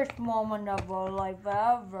worst moment of our life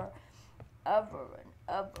ever. Ever and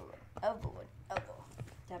ever and ever and ever.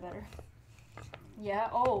 Is that better? Yeah,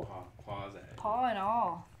 oh. Paw and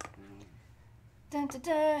all. Dun, dun,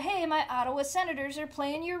 dun. Hey, my Ottawa Senators are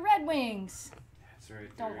playing your Red Wings. That's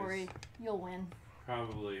right. Don't worry, you'll win.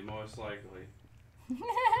 Probably, most likely. The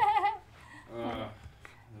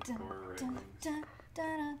poor Red Wings. Dun,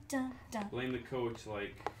 dun, dun, dun. Blame the coach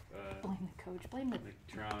like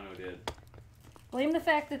Toronto did. Blame the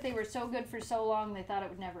fact that they were so good for so long they thought it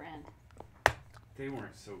would never end. They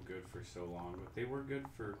weren't so good for so long, but they were good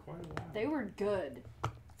for quite a while. They were good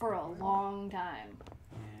for a long time.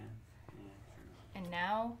 Yeah, true. And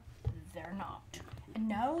now they're not. And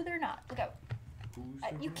no, they're not. Look out.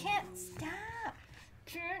 You can't stop.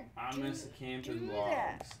 I miss camping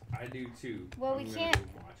vlogs. I do too. Well, we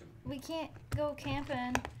can't go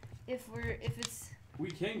camping if it's.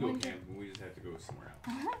 We can go camping. We just have to go somewhere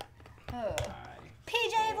else.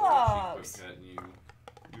 PJ Vlogs.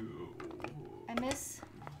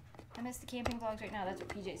 I miss the camping vlogs right now. That's what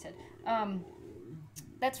PJ said.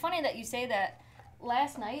 That's funny that you say that.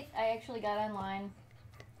 Last night, I actually got online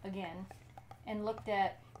again and looked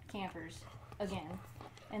at campers again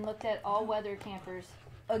and looked at all-weather campers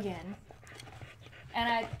again. And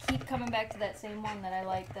I keep coming back to that same one that I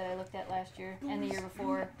liked that I looked at last year and the year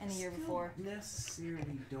before and the year before.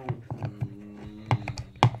 Necessarily don't.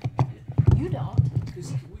 You don't.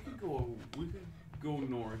 Because we could go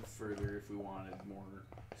north further if we wanted more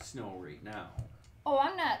snow right now. Oh,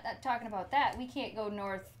 I'm not talking about that. We can't go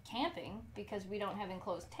north camping because we don't have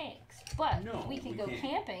enclosed tanks. But we could go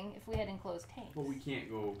camping if we had enclosed tanks. But we can't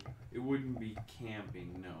go. It wouldn't be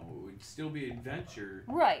camping. No, it would still be adventure.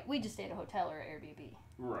 Right. We just stay at a hotel or Airbnb.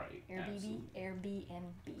 Right.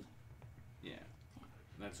 Airbnb. Yeah.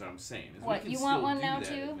 That's what I'm saying. What, you want one now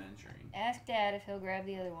too? Ask Dad if he'll grab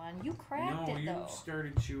the other one. You cracked it though. No, you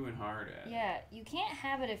started chewing hard at it. Yeah, you can't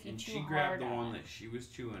have it if you chew hard on it. And she grabbed the one that she was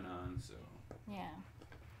chewing on, so. Yeah.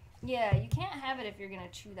 Yeah, you can't have it if you're going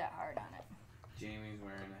to chew that hard on it. Jamie's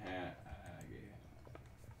wearing a hat.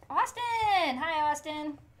 Austin! Hi,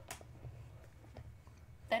 Austin.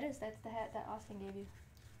 That's the hat that Austin gave you.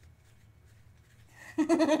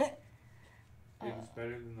 It was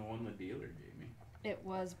better than the one the dealer gave me. It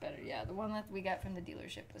was better, yeah. The one that we got from the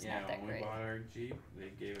dealership was not that great. Yeah, when we bought our Jeep,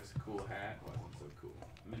 they gave us a cool hat. It wasn't so cool.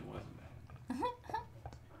 I mean, it wasn't bad.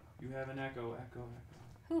 You have an echo.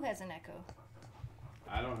 Who has an echo?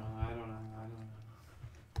 I don't know.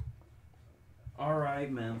 All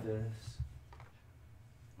right, Memphis.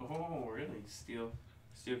 Oh, really? Still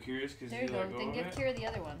curious? Cause there you go. Then give Kira the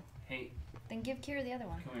other one. Hey. Then give Kira the other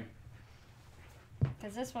one. Come here.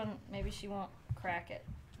 Because this one, maybe she won't crack it.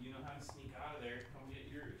 You know how to sneak out of there. Come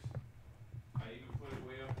get yours. I even put it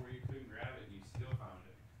way up where you couldn't grab it, and you still found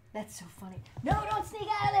it. That's so funny. No, don't sneak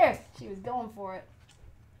out of there! She was going for it.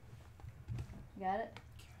 You got it?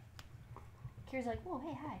 Kira's like, whoa,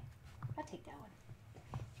 hey, hi. I'll take that one.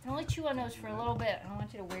 You can only chew on those for a little bit. I don't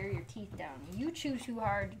want you to wear your teeth down. You chew too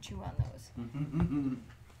hard to chew on those.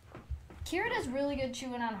 Kira does really good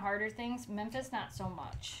chewing on harder things. Memphis, not so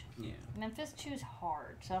much. Yeah. Memphis chews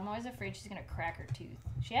hard, so I'm always afraid she's going to crack her tooth.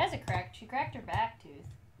 She has she cracked her back tooth,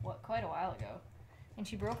 quite a while ago. And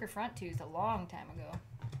she broke her front tooth a long time ago.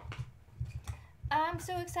 I'm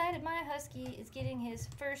so excited my husky is getting his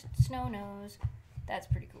first snow nose. That's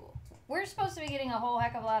pretty cool. We're supposed to be getting a whole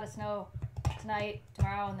heck of a lot of snow tonight,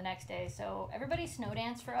 tomorrow, and the next day. So everybody snow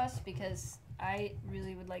dance for us because I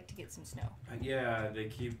really would like to get some snow. Yeah, they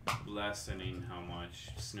keep lessening how much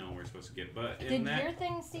snow we're supposed to get, but Did your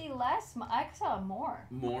thing see less? I saw more.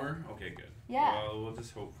 More? Okay, good. Yeah. Well, we'll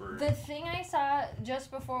just hope for... The thing I saw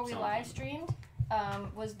just before we something. live streamed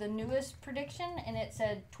was the newest prediction, and it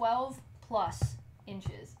said 12 plus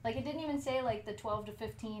inches. Like, it didn't even say, like, the 12 to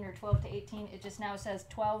 15 or 12 to 18. It just now says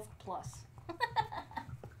 12 plus.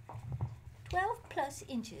 12 plus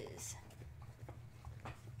inches.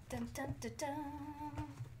 Dun, dun, dun, dun.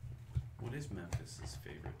 What is Memphis's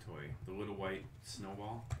favorite toy? The little white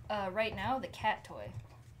snowball? Right now, the cat toy.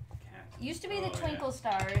 Cat. Used to be the Twinkle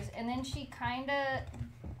Stars, and then she kind of...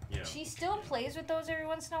 Yeah. She still plays with those every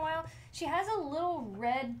once in a while. She has a little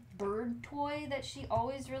red bird toy that she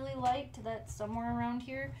always really liked that's somewhere around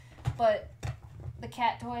here. But the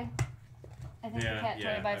cat toy, I think the cat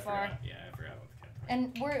toy by far. Yeah, I forgot about the cat toy.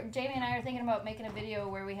 And Jamie and I are thinking about making a video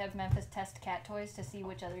where we have Memphis test cat toys to see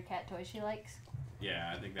which other cat toys she likes.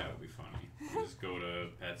 Yeah, I think that would be funny. We'll just go to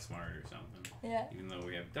PetSmart or something. Yeah. Even though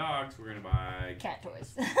we have dogs, we're going to buy... Cat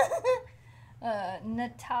toys.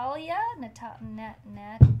 Natalia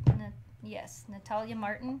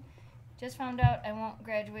Martin. Just found out I won't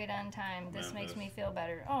graduate on time. This makes me feel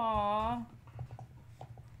better. Aww.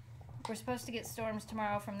 We're supposed to get storms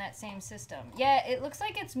tomorrow from that same system. Yeah, it looks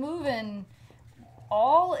like it's moving.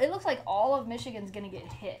 It looks like all of Michigan's gonna get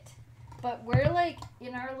hit. But we're like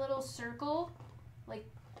in our little circle, like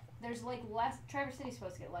there's like less. Traverse City's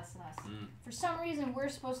supposed to get less than us. For some reason, we're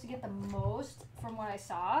supposed to get the most from what I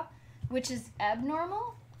saw, which is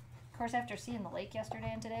abnormal. Of course, after seeing the lake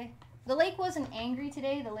yesterday and today. The lake wasn't angry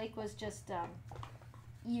today. The lake was just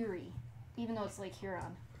eerie, even though it's Lake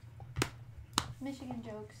Huron. Michigan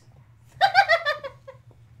jokes.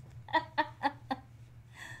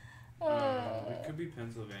 It could be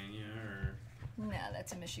Pennsylvania or... Nah,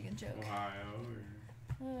 that's a Michigan joke. Ohio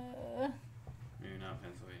or... maybe not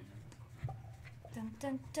Pennsylvania. Dun,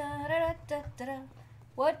 dun, da, da, da, da, da.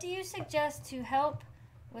 What do you suggest to help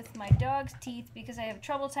with my dog's teeth because I have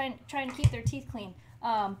trouble trying to keep their teeth clean?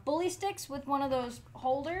 Bully sticks with one of those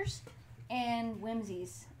holders and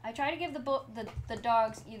Whimsies. I try to give the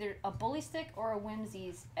dogs either a bully stick or a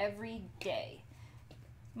Whimsies every day.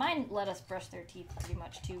 Mine let us brush their teeth pretty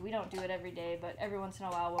much too. We don't do it every day, but every once in a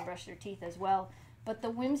while we'll brush their teeth as well. But the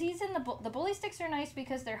Whimsies and the bully sticks are nice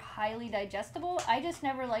because they're highly digestible. I just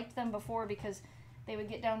never liked them before because they would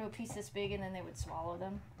get down to a piece this big and then they would swallow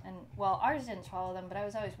them. And, well, ours didn't swallow them, but I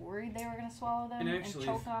was always worried they were going to swallow them and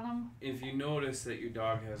choke on them. If you notice that your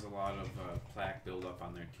dog has a lot of plaque buildup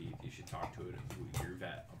on their teeth, you should talk to your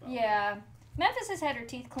vet about Yeah. Memphis has had her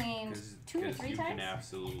teeth cleaned 2 or 3 times. You can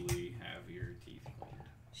absolutely have your teeth cleaned.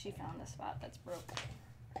 She found the spot that's broke.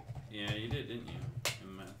 Yeah, you did, didn't you?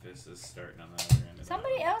 And Memphis is starting on the other end of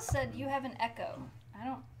Somebody else said you have an echo. I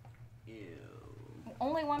don't... Ew.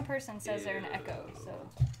 Only one person says they're an echo, so...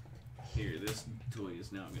 Here, this toy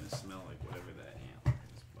is now going to smell like whatever that antler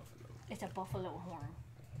is. Buffalo. It's a buffalo horn.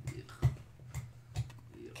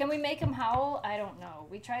 Can we make them howl? I don't know.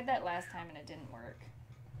 We tried that last time and it didn't work.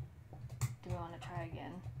 Do we want to try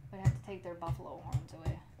again? We'd have to take their buffalo horns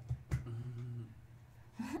away.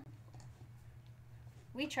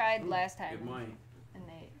 We tried last time. It might. And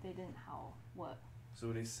they didn't howl. What?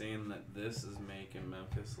 Somebody's saying that this is making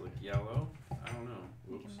Memphis look yellow. I don't know.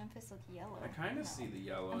 Whoops. Making Memphis look yellow. I kind of see the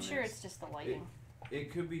yellow. I'm sure it's just the lighting.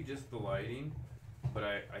 It could be just the lighting, but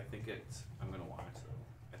I think it's... I'm going to watch though.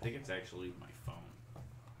 I think it's actually my phone.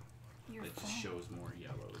 Your that phone? just shows more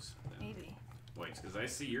yellows than Maybe. whites. Because I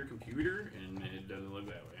see your computer and it doesn't look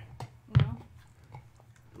that way. No?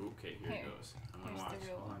 Okay, here it goes. I'm going to Here's watch. the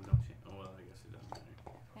real Hold one. on, don't you? Oh, well, I guess it doesn't matter.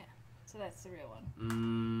 So that's the real one.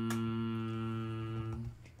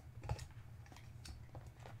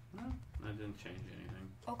 No, that didn't change anything.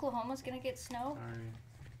 Oklahoma's gonna get snow? Sorry.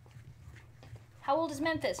 How old is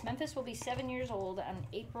Memphis? Memphis will be 7 years old on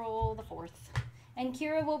April the 4th. And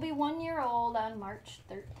Kira will be 1 year old on March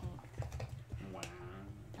 13th. Wow.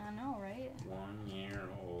 I know, right? 1 year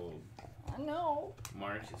old. I know.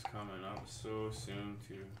 March is coming up so soon,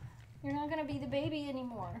 too. You're not gonna be the baby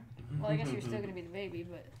anymore. Well, I guess you're still gonna be the baby,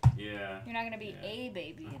 but Yeah. you're not gonna be a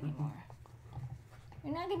baby anymore.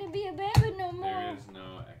 You're not gonna be a baby no more. There is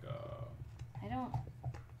no echo. I don't.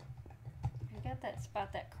 I got that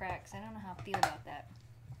spot that cracks. I don't know how I feel about that.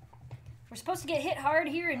 We're supposed to get hit hard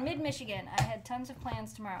here in mid-Michigan. I had tons of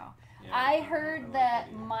plans tomorrow. Yeah, I like heard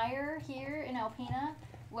that Meyer here in Alpena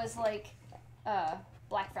was like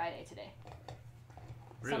Black Friday today.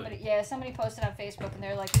 Really? Somebody posted on Facebook and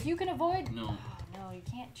they're like, if you can avoid... No. Oh, no, you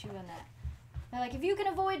can't chew on that. They're like, if you can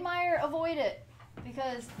avoid Meyer, avoid it.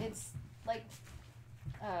 Because it's like,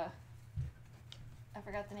 I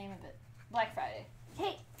forgot the name of it. Black Friday.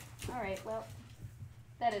 Hey! Alright, well,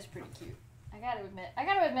 that is pretty cute. I gotta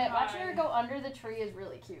admit, watching her go under the tree is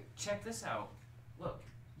really cute. Check this out. Look,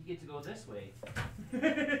 you get to go this way.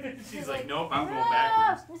 She's like, nope, I'm going "No,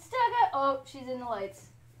 backwards. I'm stuck up." Oh, she's in the lights.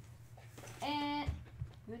 And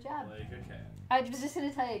good job. Like a cat. I was just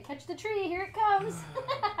gonna tell you, catch the tree, here it comes.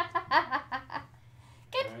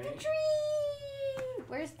 Catch the Right. tree.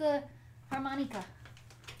 Where's the harmonica?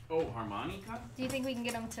 Oh, harmonica? Do you think we can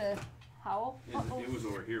get them to howl? It was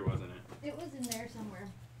over here, wasn't it? It was in there somewhere.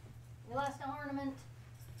 We lost an ornament.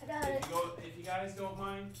 I got it. If you guys don't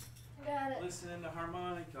mind I got it. listening to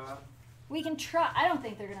harmonica. We can try. I don't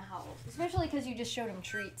think they're gonna howl, especially because you just showed them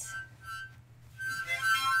treats.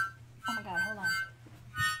 Oh my God! Hold on.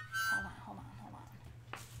 Hold on.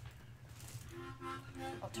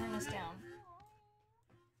 I'll turn this down.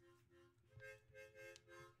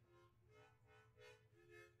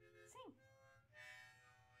 Sing. Sing.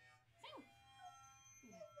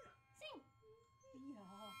 Sing. Yeah.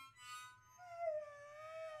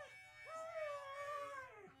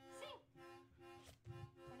 Sing.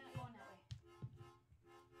 We're not going that way.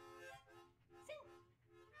 Sing.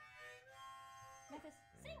 Memphis,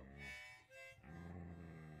 sing.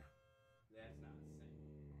 That's not a sing.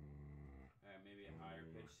 Maybe a higher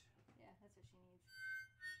pitch. Yeah, that's what she needs.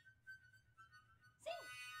 Sing.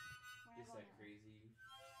 We're not Just going that that way. crazy.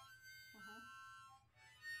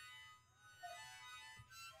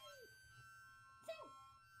 Sing.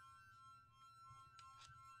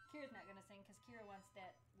 Kira's not gonna sing because Kira wants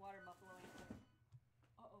that water buffalo anthem.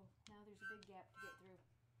 Uh-oh, now there's a big gap to get through.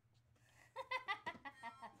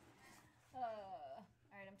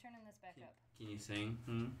 Alright, I'm turning this back up. Can you sing?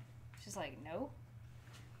 Hmm? She's like, no.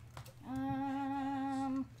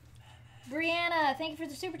 Brianna, thank you for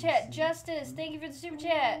the super chat. Justice, thank you for the super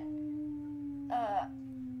chat.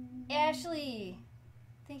 Ashley,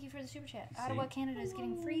 thank you for the super chat. Ottawa, Canada is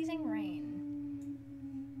getting freezing rain.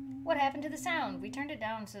 What happened to the sound? We turned it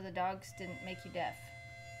down so the dogs didn't make you deaf.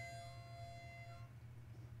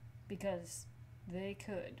 Because they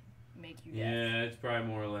could make you deaf. Yeah, it's probably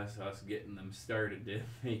more or less us getting them started to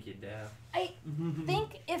make you deaf. I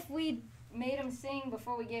think if we made them sing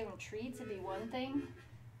before we gave them treats, it'd be one thing.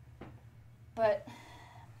 But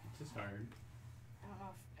It's just hard. I don't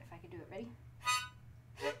know if I could do it. Ready?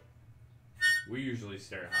 We usually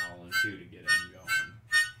start howling too to get them going.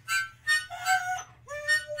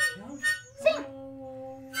 Sing!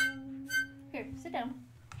 Here, sit down.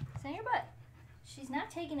 Sit on your butt. She's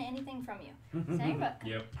not taking anything from you. Sit on your butt.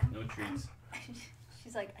 Yep, no treats.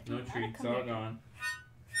 She's like, I No don't want to treats, come all here. gone.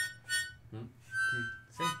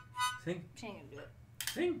 Sing, sing, She ain't gonna do it.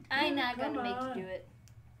 sing. I'm not Come gonna make on. you do it.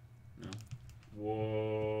 No.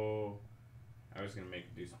 Whoa. I was gonna make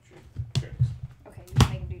you do some tricks. Okay, you can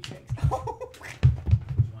make him do tricks.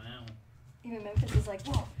 Wow. Even Memphis is like,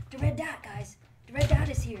 whoa, the red dot, guys. The red dot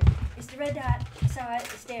is here. It's the red dot. I saw it.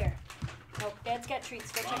 It's there. Nope, Dad's got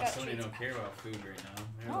treats. Go check Wow, out somebody treats. don't care about food right now.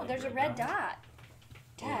 They're No, like there's a red dot.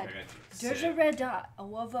 Oh, Dad, I got you. there's Sit. a red dot. I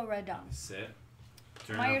love a red dot. Sit.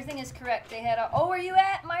 Turn Meyer up. thing is correct. They had oh, where you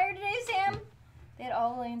at, Meyer, today, Sam? They had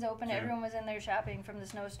all the lanes open. Sure. Everyone was in there shopping from the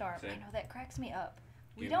snowstorm. Sit. I know, that cracks me up.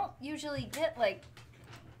 We Give don't usually get, like,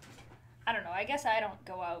 I don't know. I guess I don't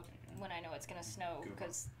go out when I know it's going to snow Good.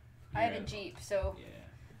 because I have a Yeah. Jeep. So Yeah.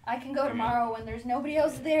 I can go Good. tomorrow when there's nobody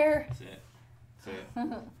else there. Sit. Sit.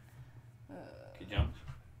 Can you jump?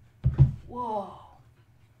 Whoa.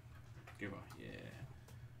 Give on. Yeah.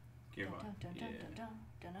 Give on. Yeah.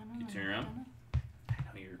 Can you turn around? I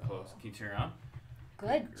know you're close. Can you turn around?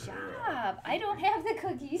 Good Good girl. job. I don't have the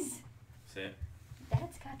cookies. Sit.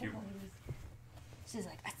 Dad's got the Give- cookies. She's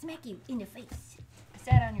like, I smack you in the face. I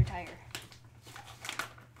sat on your tire.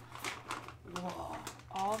 Whoa.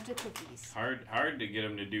 All of the cookies. Hard to get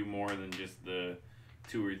them to do more than just the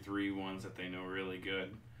 2 or 3 ones that they know really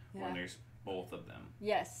good when Yeah. there's both of them.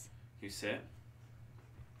 Yes. Can you sit?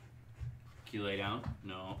 Can you lay down?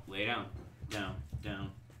 No. Lay down. Down.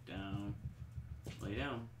 Down. Down. Lay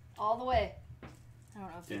down. All the way. I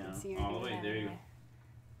don't know if you Down. can see her All the doing way. that There you anyway.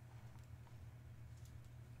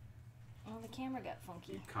 Oh, the camera got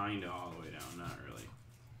funky. Kinda all the way down. Not really.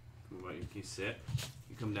 You sit.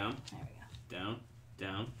 You come down. There we go. Down,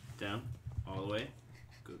 down, down, all the way.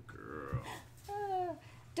 Good girl.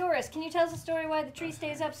 Doris, can you tell us a story why the tree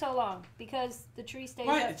stays up so long? Because the tree stays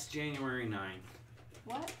What? up. It's January 9th.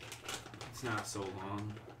 What? It's not so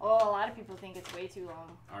long. Oh, a lot of people think it's way too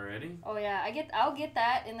long. Already? Oh yeah, I'll get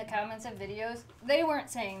that in the comments of videos. They weren't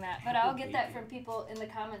saying that, but I'll get that from people in the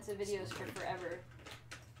comments of videos for forever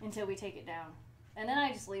until we take it down. And then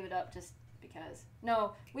I just leave it up just because.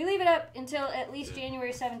 No, we leave it up until at least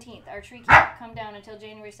January 17th. Our tree can't come down until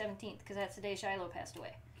January 17th because that's the day Shiloh passed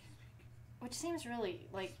away. Which seems really,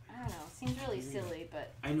 like, I don't know, seems really silly,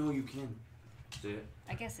 but... I know you can. Sit.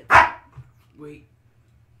 I guess it's... Wait.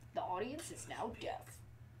 The audience is now deaf.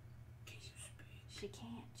 She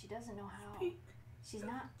can't. She doesn't know how. She's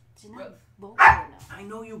not vocal enough. I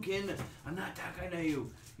know you can. I'm not talking to you.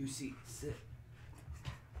 You see, sit.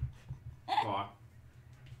 Paw.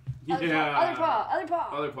 Other paw. Other paw.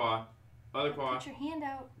 Other paw. Other paw. Put your hand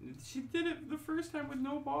out. She did it the first time with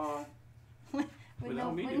no paw.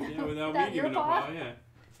 Without me your giving a paw? paw, yeah.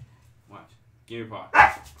 Watch. Give me a paw.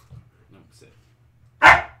 No, sit.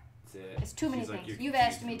 Sit. It's too many She's like, things. "You're You've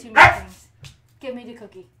asked me confusing too many things. Give me the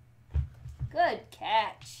cookie. Good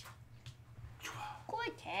catch.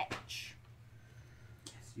 Good catch.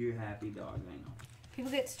 Yes, you're a happy dog, I know.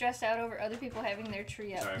 People get stressed out over other people having their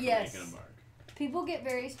tree up. Sorry for Yes. making a bark. People get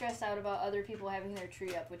very stressed out about other people having their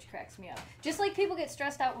tree up, which cracks me up. Just like people get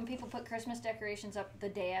stressed out when people put Christmas decorations up the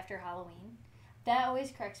day after Halloween. That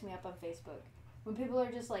always cracks me up on Facebook. When people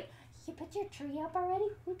are just like, you put your tree up already?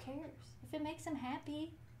 Who cares? If it makes them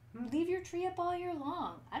happy, leave your tree up all year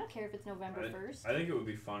long. I don't care if it's November 1st. I think it would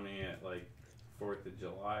be funny at like 4th of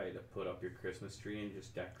July to put up your Christmas tree and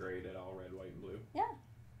just decorate it all red, white, and blue. Yeah.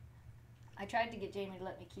 I tried to get Jamie to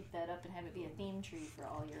let me keep that up and have it be a theme tree for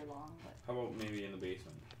all year long, but How about maybe in the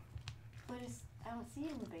basement? I don't see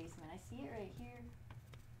it in the basement. I see it right here.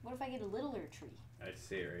 What if I get a littler tree? I'd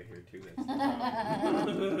say it right here too. That's the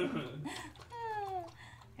problem.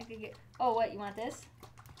 I could get. Oh, what? You want this?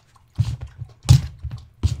 Oh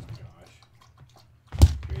my gosh.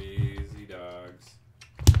 Crazy dogs.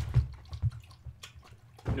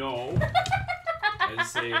 No. I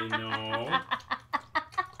say no.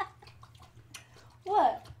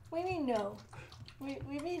 What? We mean no. We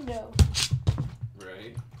mean no.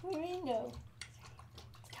 Right. We mean no.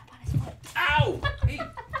 Stop on his foot. Ow! Hey!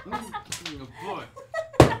 Oh boy.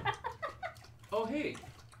 Oh hey.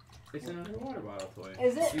 It's an underwater bottle toy.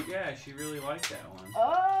 Is it? She really liked that one.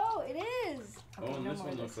 Oh, it is. Oh, Okay, and no this more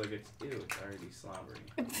one of looks like it's already slobbery.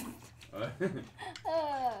 Ah.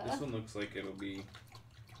 This one looks like it'll be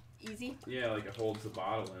Easy. yeah, like it holds the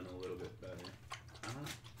bottle in a little bit better. I don't know.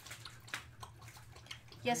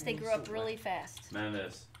 Yes, they grew up really fast. None of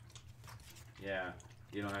this. Yeah,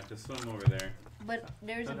 you don't have to swim over there. But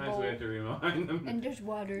there's a Sometimes bowl we have to remind them and there's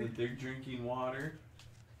water. that they're drinking water,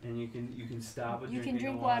 and you can stop it. You can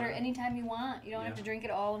drink water anytime you want. You don't have to drink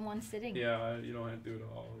it all in one sitting. Yeah, you don't have to do it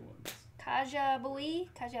all at once. Kaja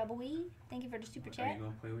Bui, thank you for the super Are chat. you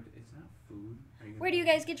gonna play with it? It's not food. Where do you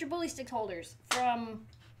guys get your bully stick holders? From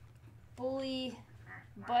Bully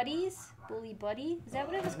Buddies? Bully Buddy? Is that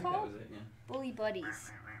what it was called? That was it, yeah. Bully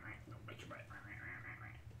Buddies.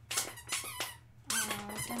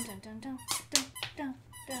 Dun, dun, dun, dun, dun, dun,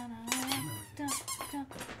 dun, dun, dun,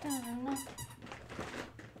 dun, dun.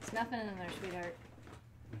 It's nothing in there, sweetheart.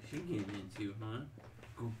 What's she getting into, huh?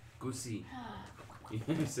 Go see.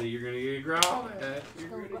 So you're gonna get growled at.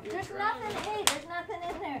 There's nothing. Hey, there's nothing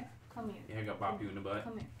in there. Come here. Yeah, I got bop you in the butt.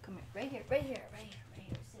 Come here. Come here. Right here. Right here. Right here. Right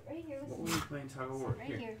here. Sit right here with What me. were you playing tug of war? Sit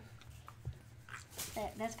right here.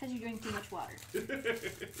 That's because you drink too much water.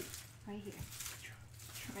 Right here.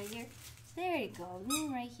 Right here. There you go.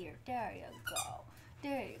 Right here. There you go.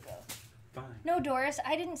 There you go. Fine. No, Doris,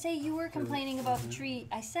 I didn't say you were complaining about the tree.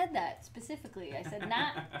 I said that specifically. I said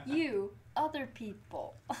not you, other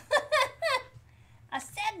people. I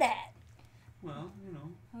said that. Well, you know.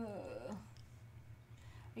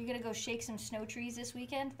 Are you gonna go shake some snow trees this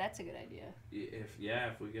weekend? That's a good idea. If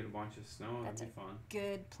we get a bunch of snow, That's that'd be fun.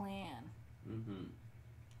 Good plan.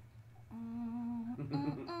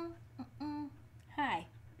 Hi.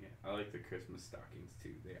 Yeah, I like the Christmas stockings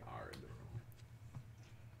too. They are adorable.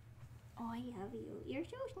 Oh, I love you. You're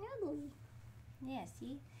so snuggly. Yeah,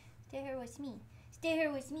 see? Stay here with me. Stay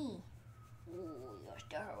here with me. Ooh, you're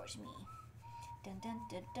stay here with me. Dun dun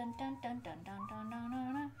dun dun dun dun dun dun dun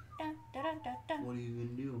dun dun dun dun dun. What are you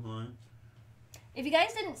gonna do, hon? If you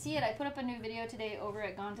guys didn't see it, I put up a new video today over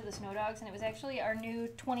at Gone to the Snow Dogs, and it was actually our new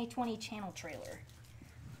 2020 channel trailer.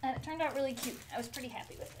 And it turned out really cute. I was pretty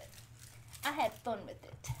happy with it. I had fun with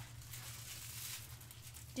it.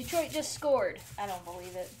 Detroit just scored. I don't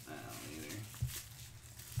believe it. I don't either.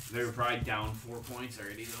 They were probably down 4 points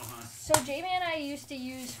already, though, huh? So Jamie and I used to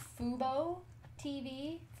use Fubo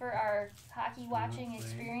TV for our hockey watching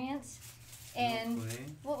experience. And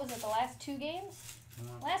what was it, the last 2 games?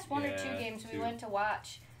 Last 1 or 2 games we went to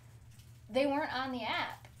watch. They weren't on the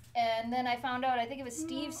app. And then I found out, I think it was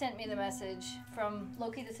Steve sent me the message from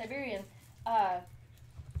Loki the Siberian,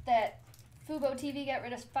 that Fubo TV got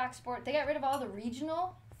rid of Fox Sports. They got rid of all the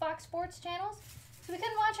regional Fox Sports channels, so we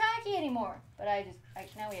couldn't watch hockey anymore. But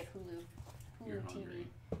now we have Hulu TV.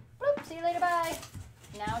 Bloop, see you later, bye.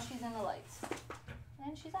 Now she's in the lights.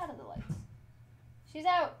 And she's out of the lights. She's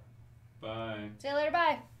out. Bye. See you later,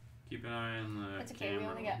 bye. Keep an eye on the That's okay, we camera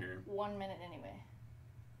only got here. 1 minute anyway.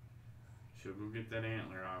 Should go get that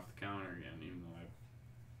antler off the counter again, even though I...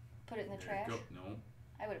 Put it in the trash? No.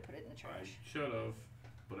 I would have put it in the trash. I should have,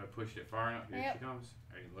 but I pushed it far enough. Here Yep. she comes.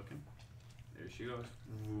 Are you looking? There she goes.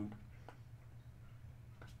 Whoop.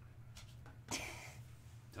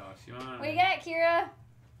 Toss you on. What you got, Kira?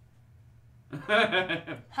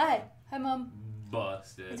 Hi. Hi, Mom.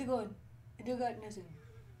 Busted. How's it going? I do got nothing.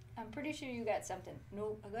 I'm pretty sure you got something.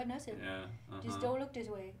 No, I got nothing. Yeah. Just don't look this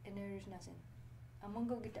way, and there's nothing. I'm gonna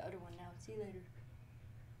go get the other one now. See you later.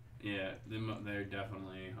 Yeah, they're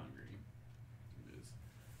definitely hungry.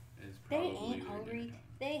 Is They probably ain't their hungry. dinner.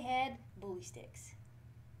 They had bully sticks.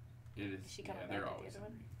 It is. Is she coming they're back with always the other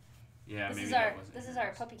one? hungry. Yeah, This maybe is that our wasn't this is yours.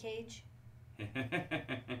 our puppy cage.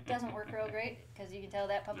 Doesn't work real great because you can tell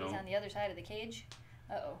that puppy's Nope. on the other side of the cage.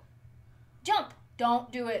 Jump!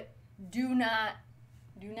 Don't do it. Do not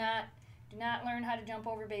learn how to jump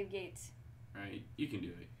over baby gates. Right, you can do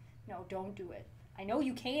it. No, don't do it. I know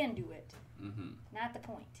you can do it. Mm-hmm. Not the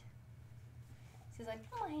point. She's like,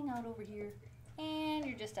 I'm gonna hang out over here, and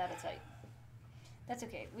you're just out of sight. That's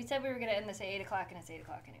okay. We said we were gonna end this at 8 o'clock, and it's 8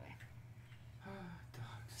 o'clock anyway.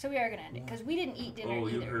 So we are gonna end it because we didn't eat dinner Oh,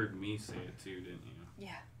 either. you heard me say it too, didn't you?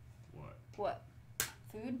 Yeah. What? What?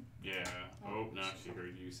 Food? Yeah. Oh, Oh, now she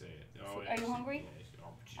heard you say it. Oh, Are you hungry?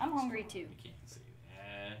 I'm hungry too. You can't say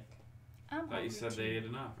that. I'm I thought hungry you said too. they ate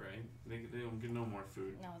enough, right? They don't get no more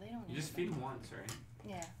food. No, they don't. You need just no feed them more. once, right?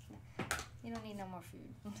 Yeah. You don't need no more food.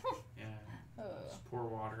 Yeah. Just pour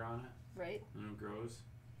water on it, Right. and it grows.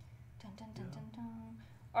 Dun, dun, dun, dun, dun.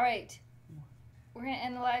 All right. We're gonna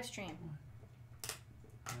end the live stream.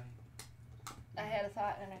 I had a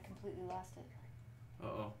thought and I completely lost it.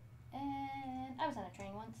 Uh-oh. And I was on a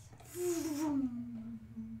train once.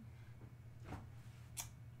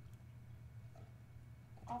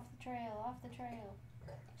 Off the trail, off the trail.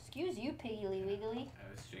 Excuse you, Piggly Wiggly.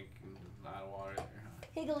 I was drinking a lot of water there, huh?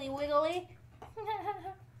 Higgly Wiggly.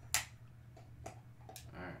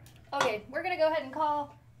 Alright. Okay, we're gonna go ahead and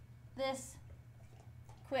call this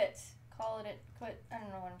quits. Call it quit. I don't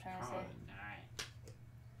know what I'm trying to say.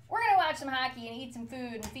 We're gonna watch some hockey and eat some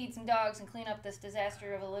food and feed some dogs and clean up this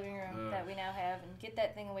disaster of a living room that we now have and get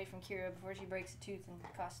that thing away from Kira before she breaks a tooth and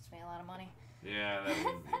costs me a lot of money. Yeah, that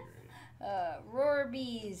would be great.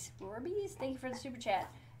 Roarbees, thank you for the super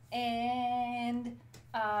chat. And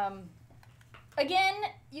again,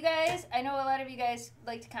 you guys, I know a lot of you guys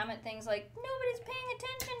like to comment things like nobody's paying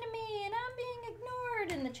attention to me and I'm being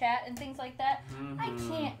ignored in the chat and things like that. Mm-hmm. I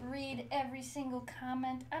can't read every single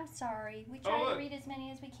comment. I'm sorry. We try to read as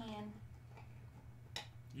many as we can.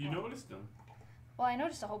 You noticed them. Well, I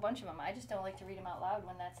noticed a whole bunch of them. I just don't like to read them out loud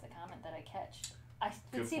when that's the comment that I catch.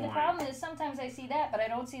 Good See, point. the problem is sometimes I see that, but I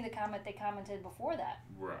don't see the comment they commented before that.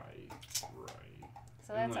 Right.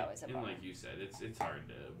 So that's like, always a and bummer. like you said, it's hard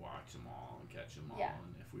to watch them all and catch them all. Yeah.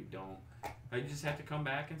 And if we don't, I just have to come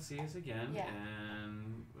back and see us again. Yeah.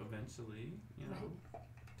 And eventually, you know.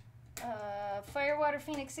 Firewater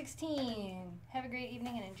Phoenix 16. Have a great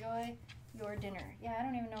evening and enjoy your dinner. Yeah, I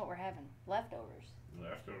don't even know what we're having. Leftovers.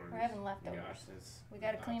 Leftovers. We're having leftovers. We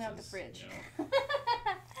got to clean out the fridge. Yeah.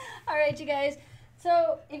 All right, you guys.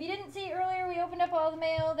 So, if you didn't see earlier, we opened up all the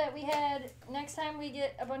mail that we had. Next time we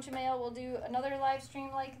get a bunch of mail, we'll do another live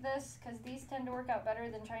stream like this because these tend to work out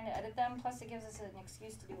better than trying to edit them. Plus, it gives us an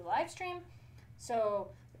excuse to do a live stream. So,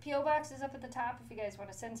 the P.O. Box is up at the top if you guys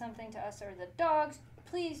want to send something to us or the dogs.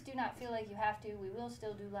 Please do not feel like you have to. We will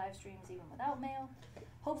still do live streams even without mail.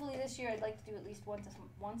 Hopefully this year I'd like to do at least once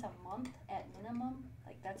a month at minimum.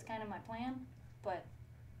 Like, that's kind of my plan. But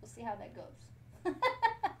we'll see how that goes.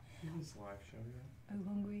 Is live show yet? Are you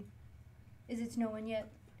hungry? Is it snowing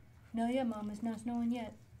yet? No, yeah, Mom, it's not snowing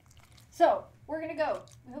yet. So, we're going to go.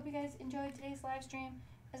 We hope you guys enjoyed today's live stream.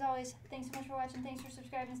 As always, thanks so much for watching. Thanks for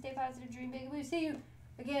subscribing. Stay positive, dream big. We'll see you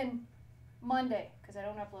again Monday, because I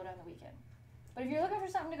don't upload on the weekend. But if you're looking for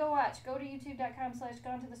something to go watch, go to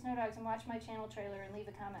youtube.com/GoneToTheSnowDogs and watch my channel trailer and leave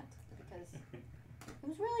a comment, because it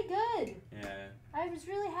was really I was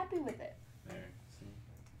really happy with it. There. See?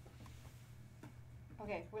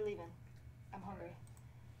 Okay, we're leaving. I'm hungry.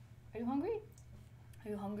 Are you hungry?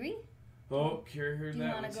 Are you hungry? Oh, Kira heard Do you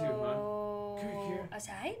that want one to too, Mom. go Come here, Kira.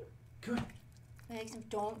 outside? Come on.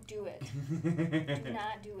 Don't do it. Do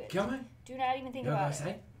not do it. Come on. Do not even think Go about outside.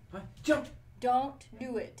 it. Come on. Jump. Don't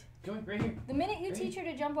do it. Come on, right here. The minute you Right teach her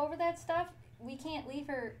to jump over that stuff, we can't leave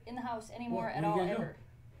her in the house anymore at all, ever.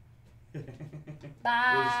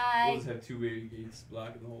 Bye. We'll just have two-way gates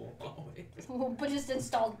blocking the whole hallway. But just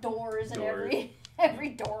install doors in Doors. every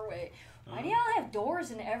doorway. Why do y'all have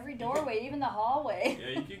doors in every doorway, even the hallway?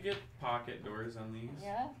 Yeah, you could get pocket doors on these.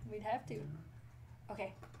 Yeah, we'd have to.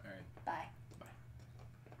 Okay. All right. Bye. Bye.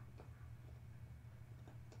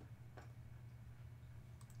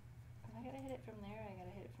 If I gotta hit it from there, I gotta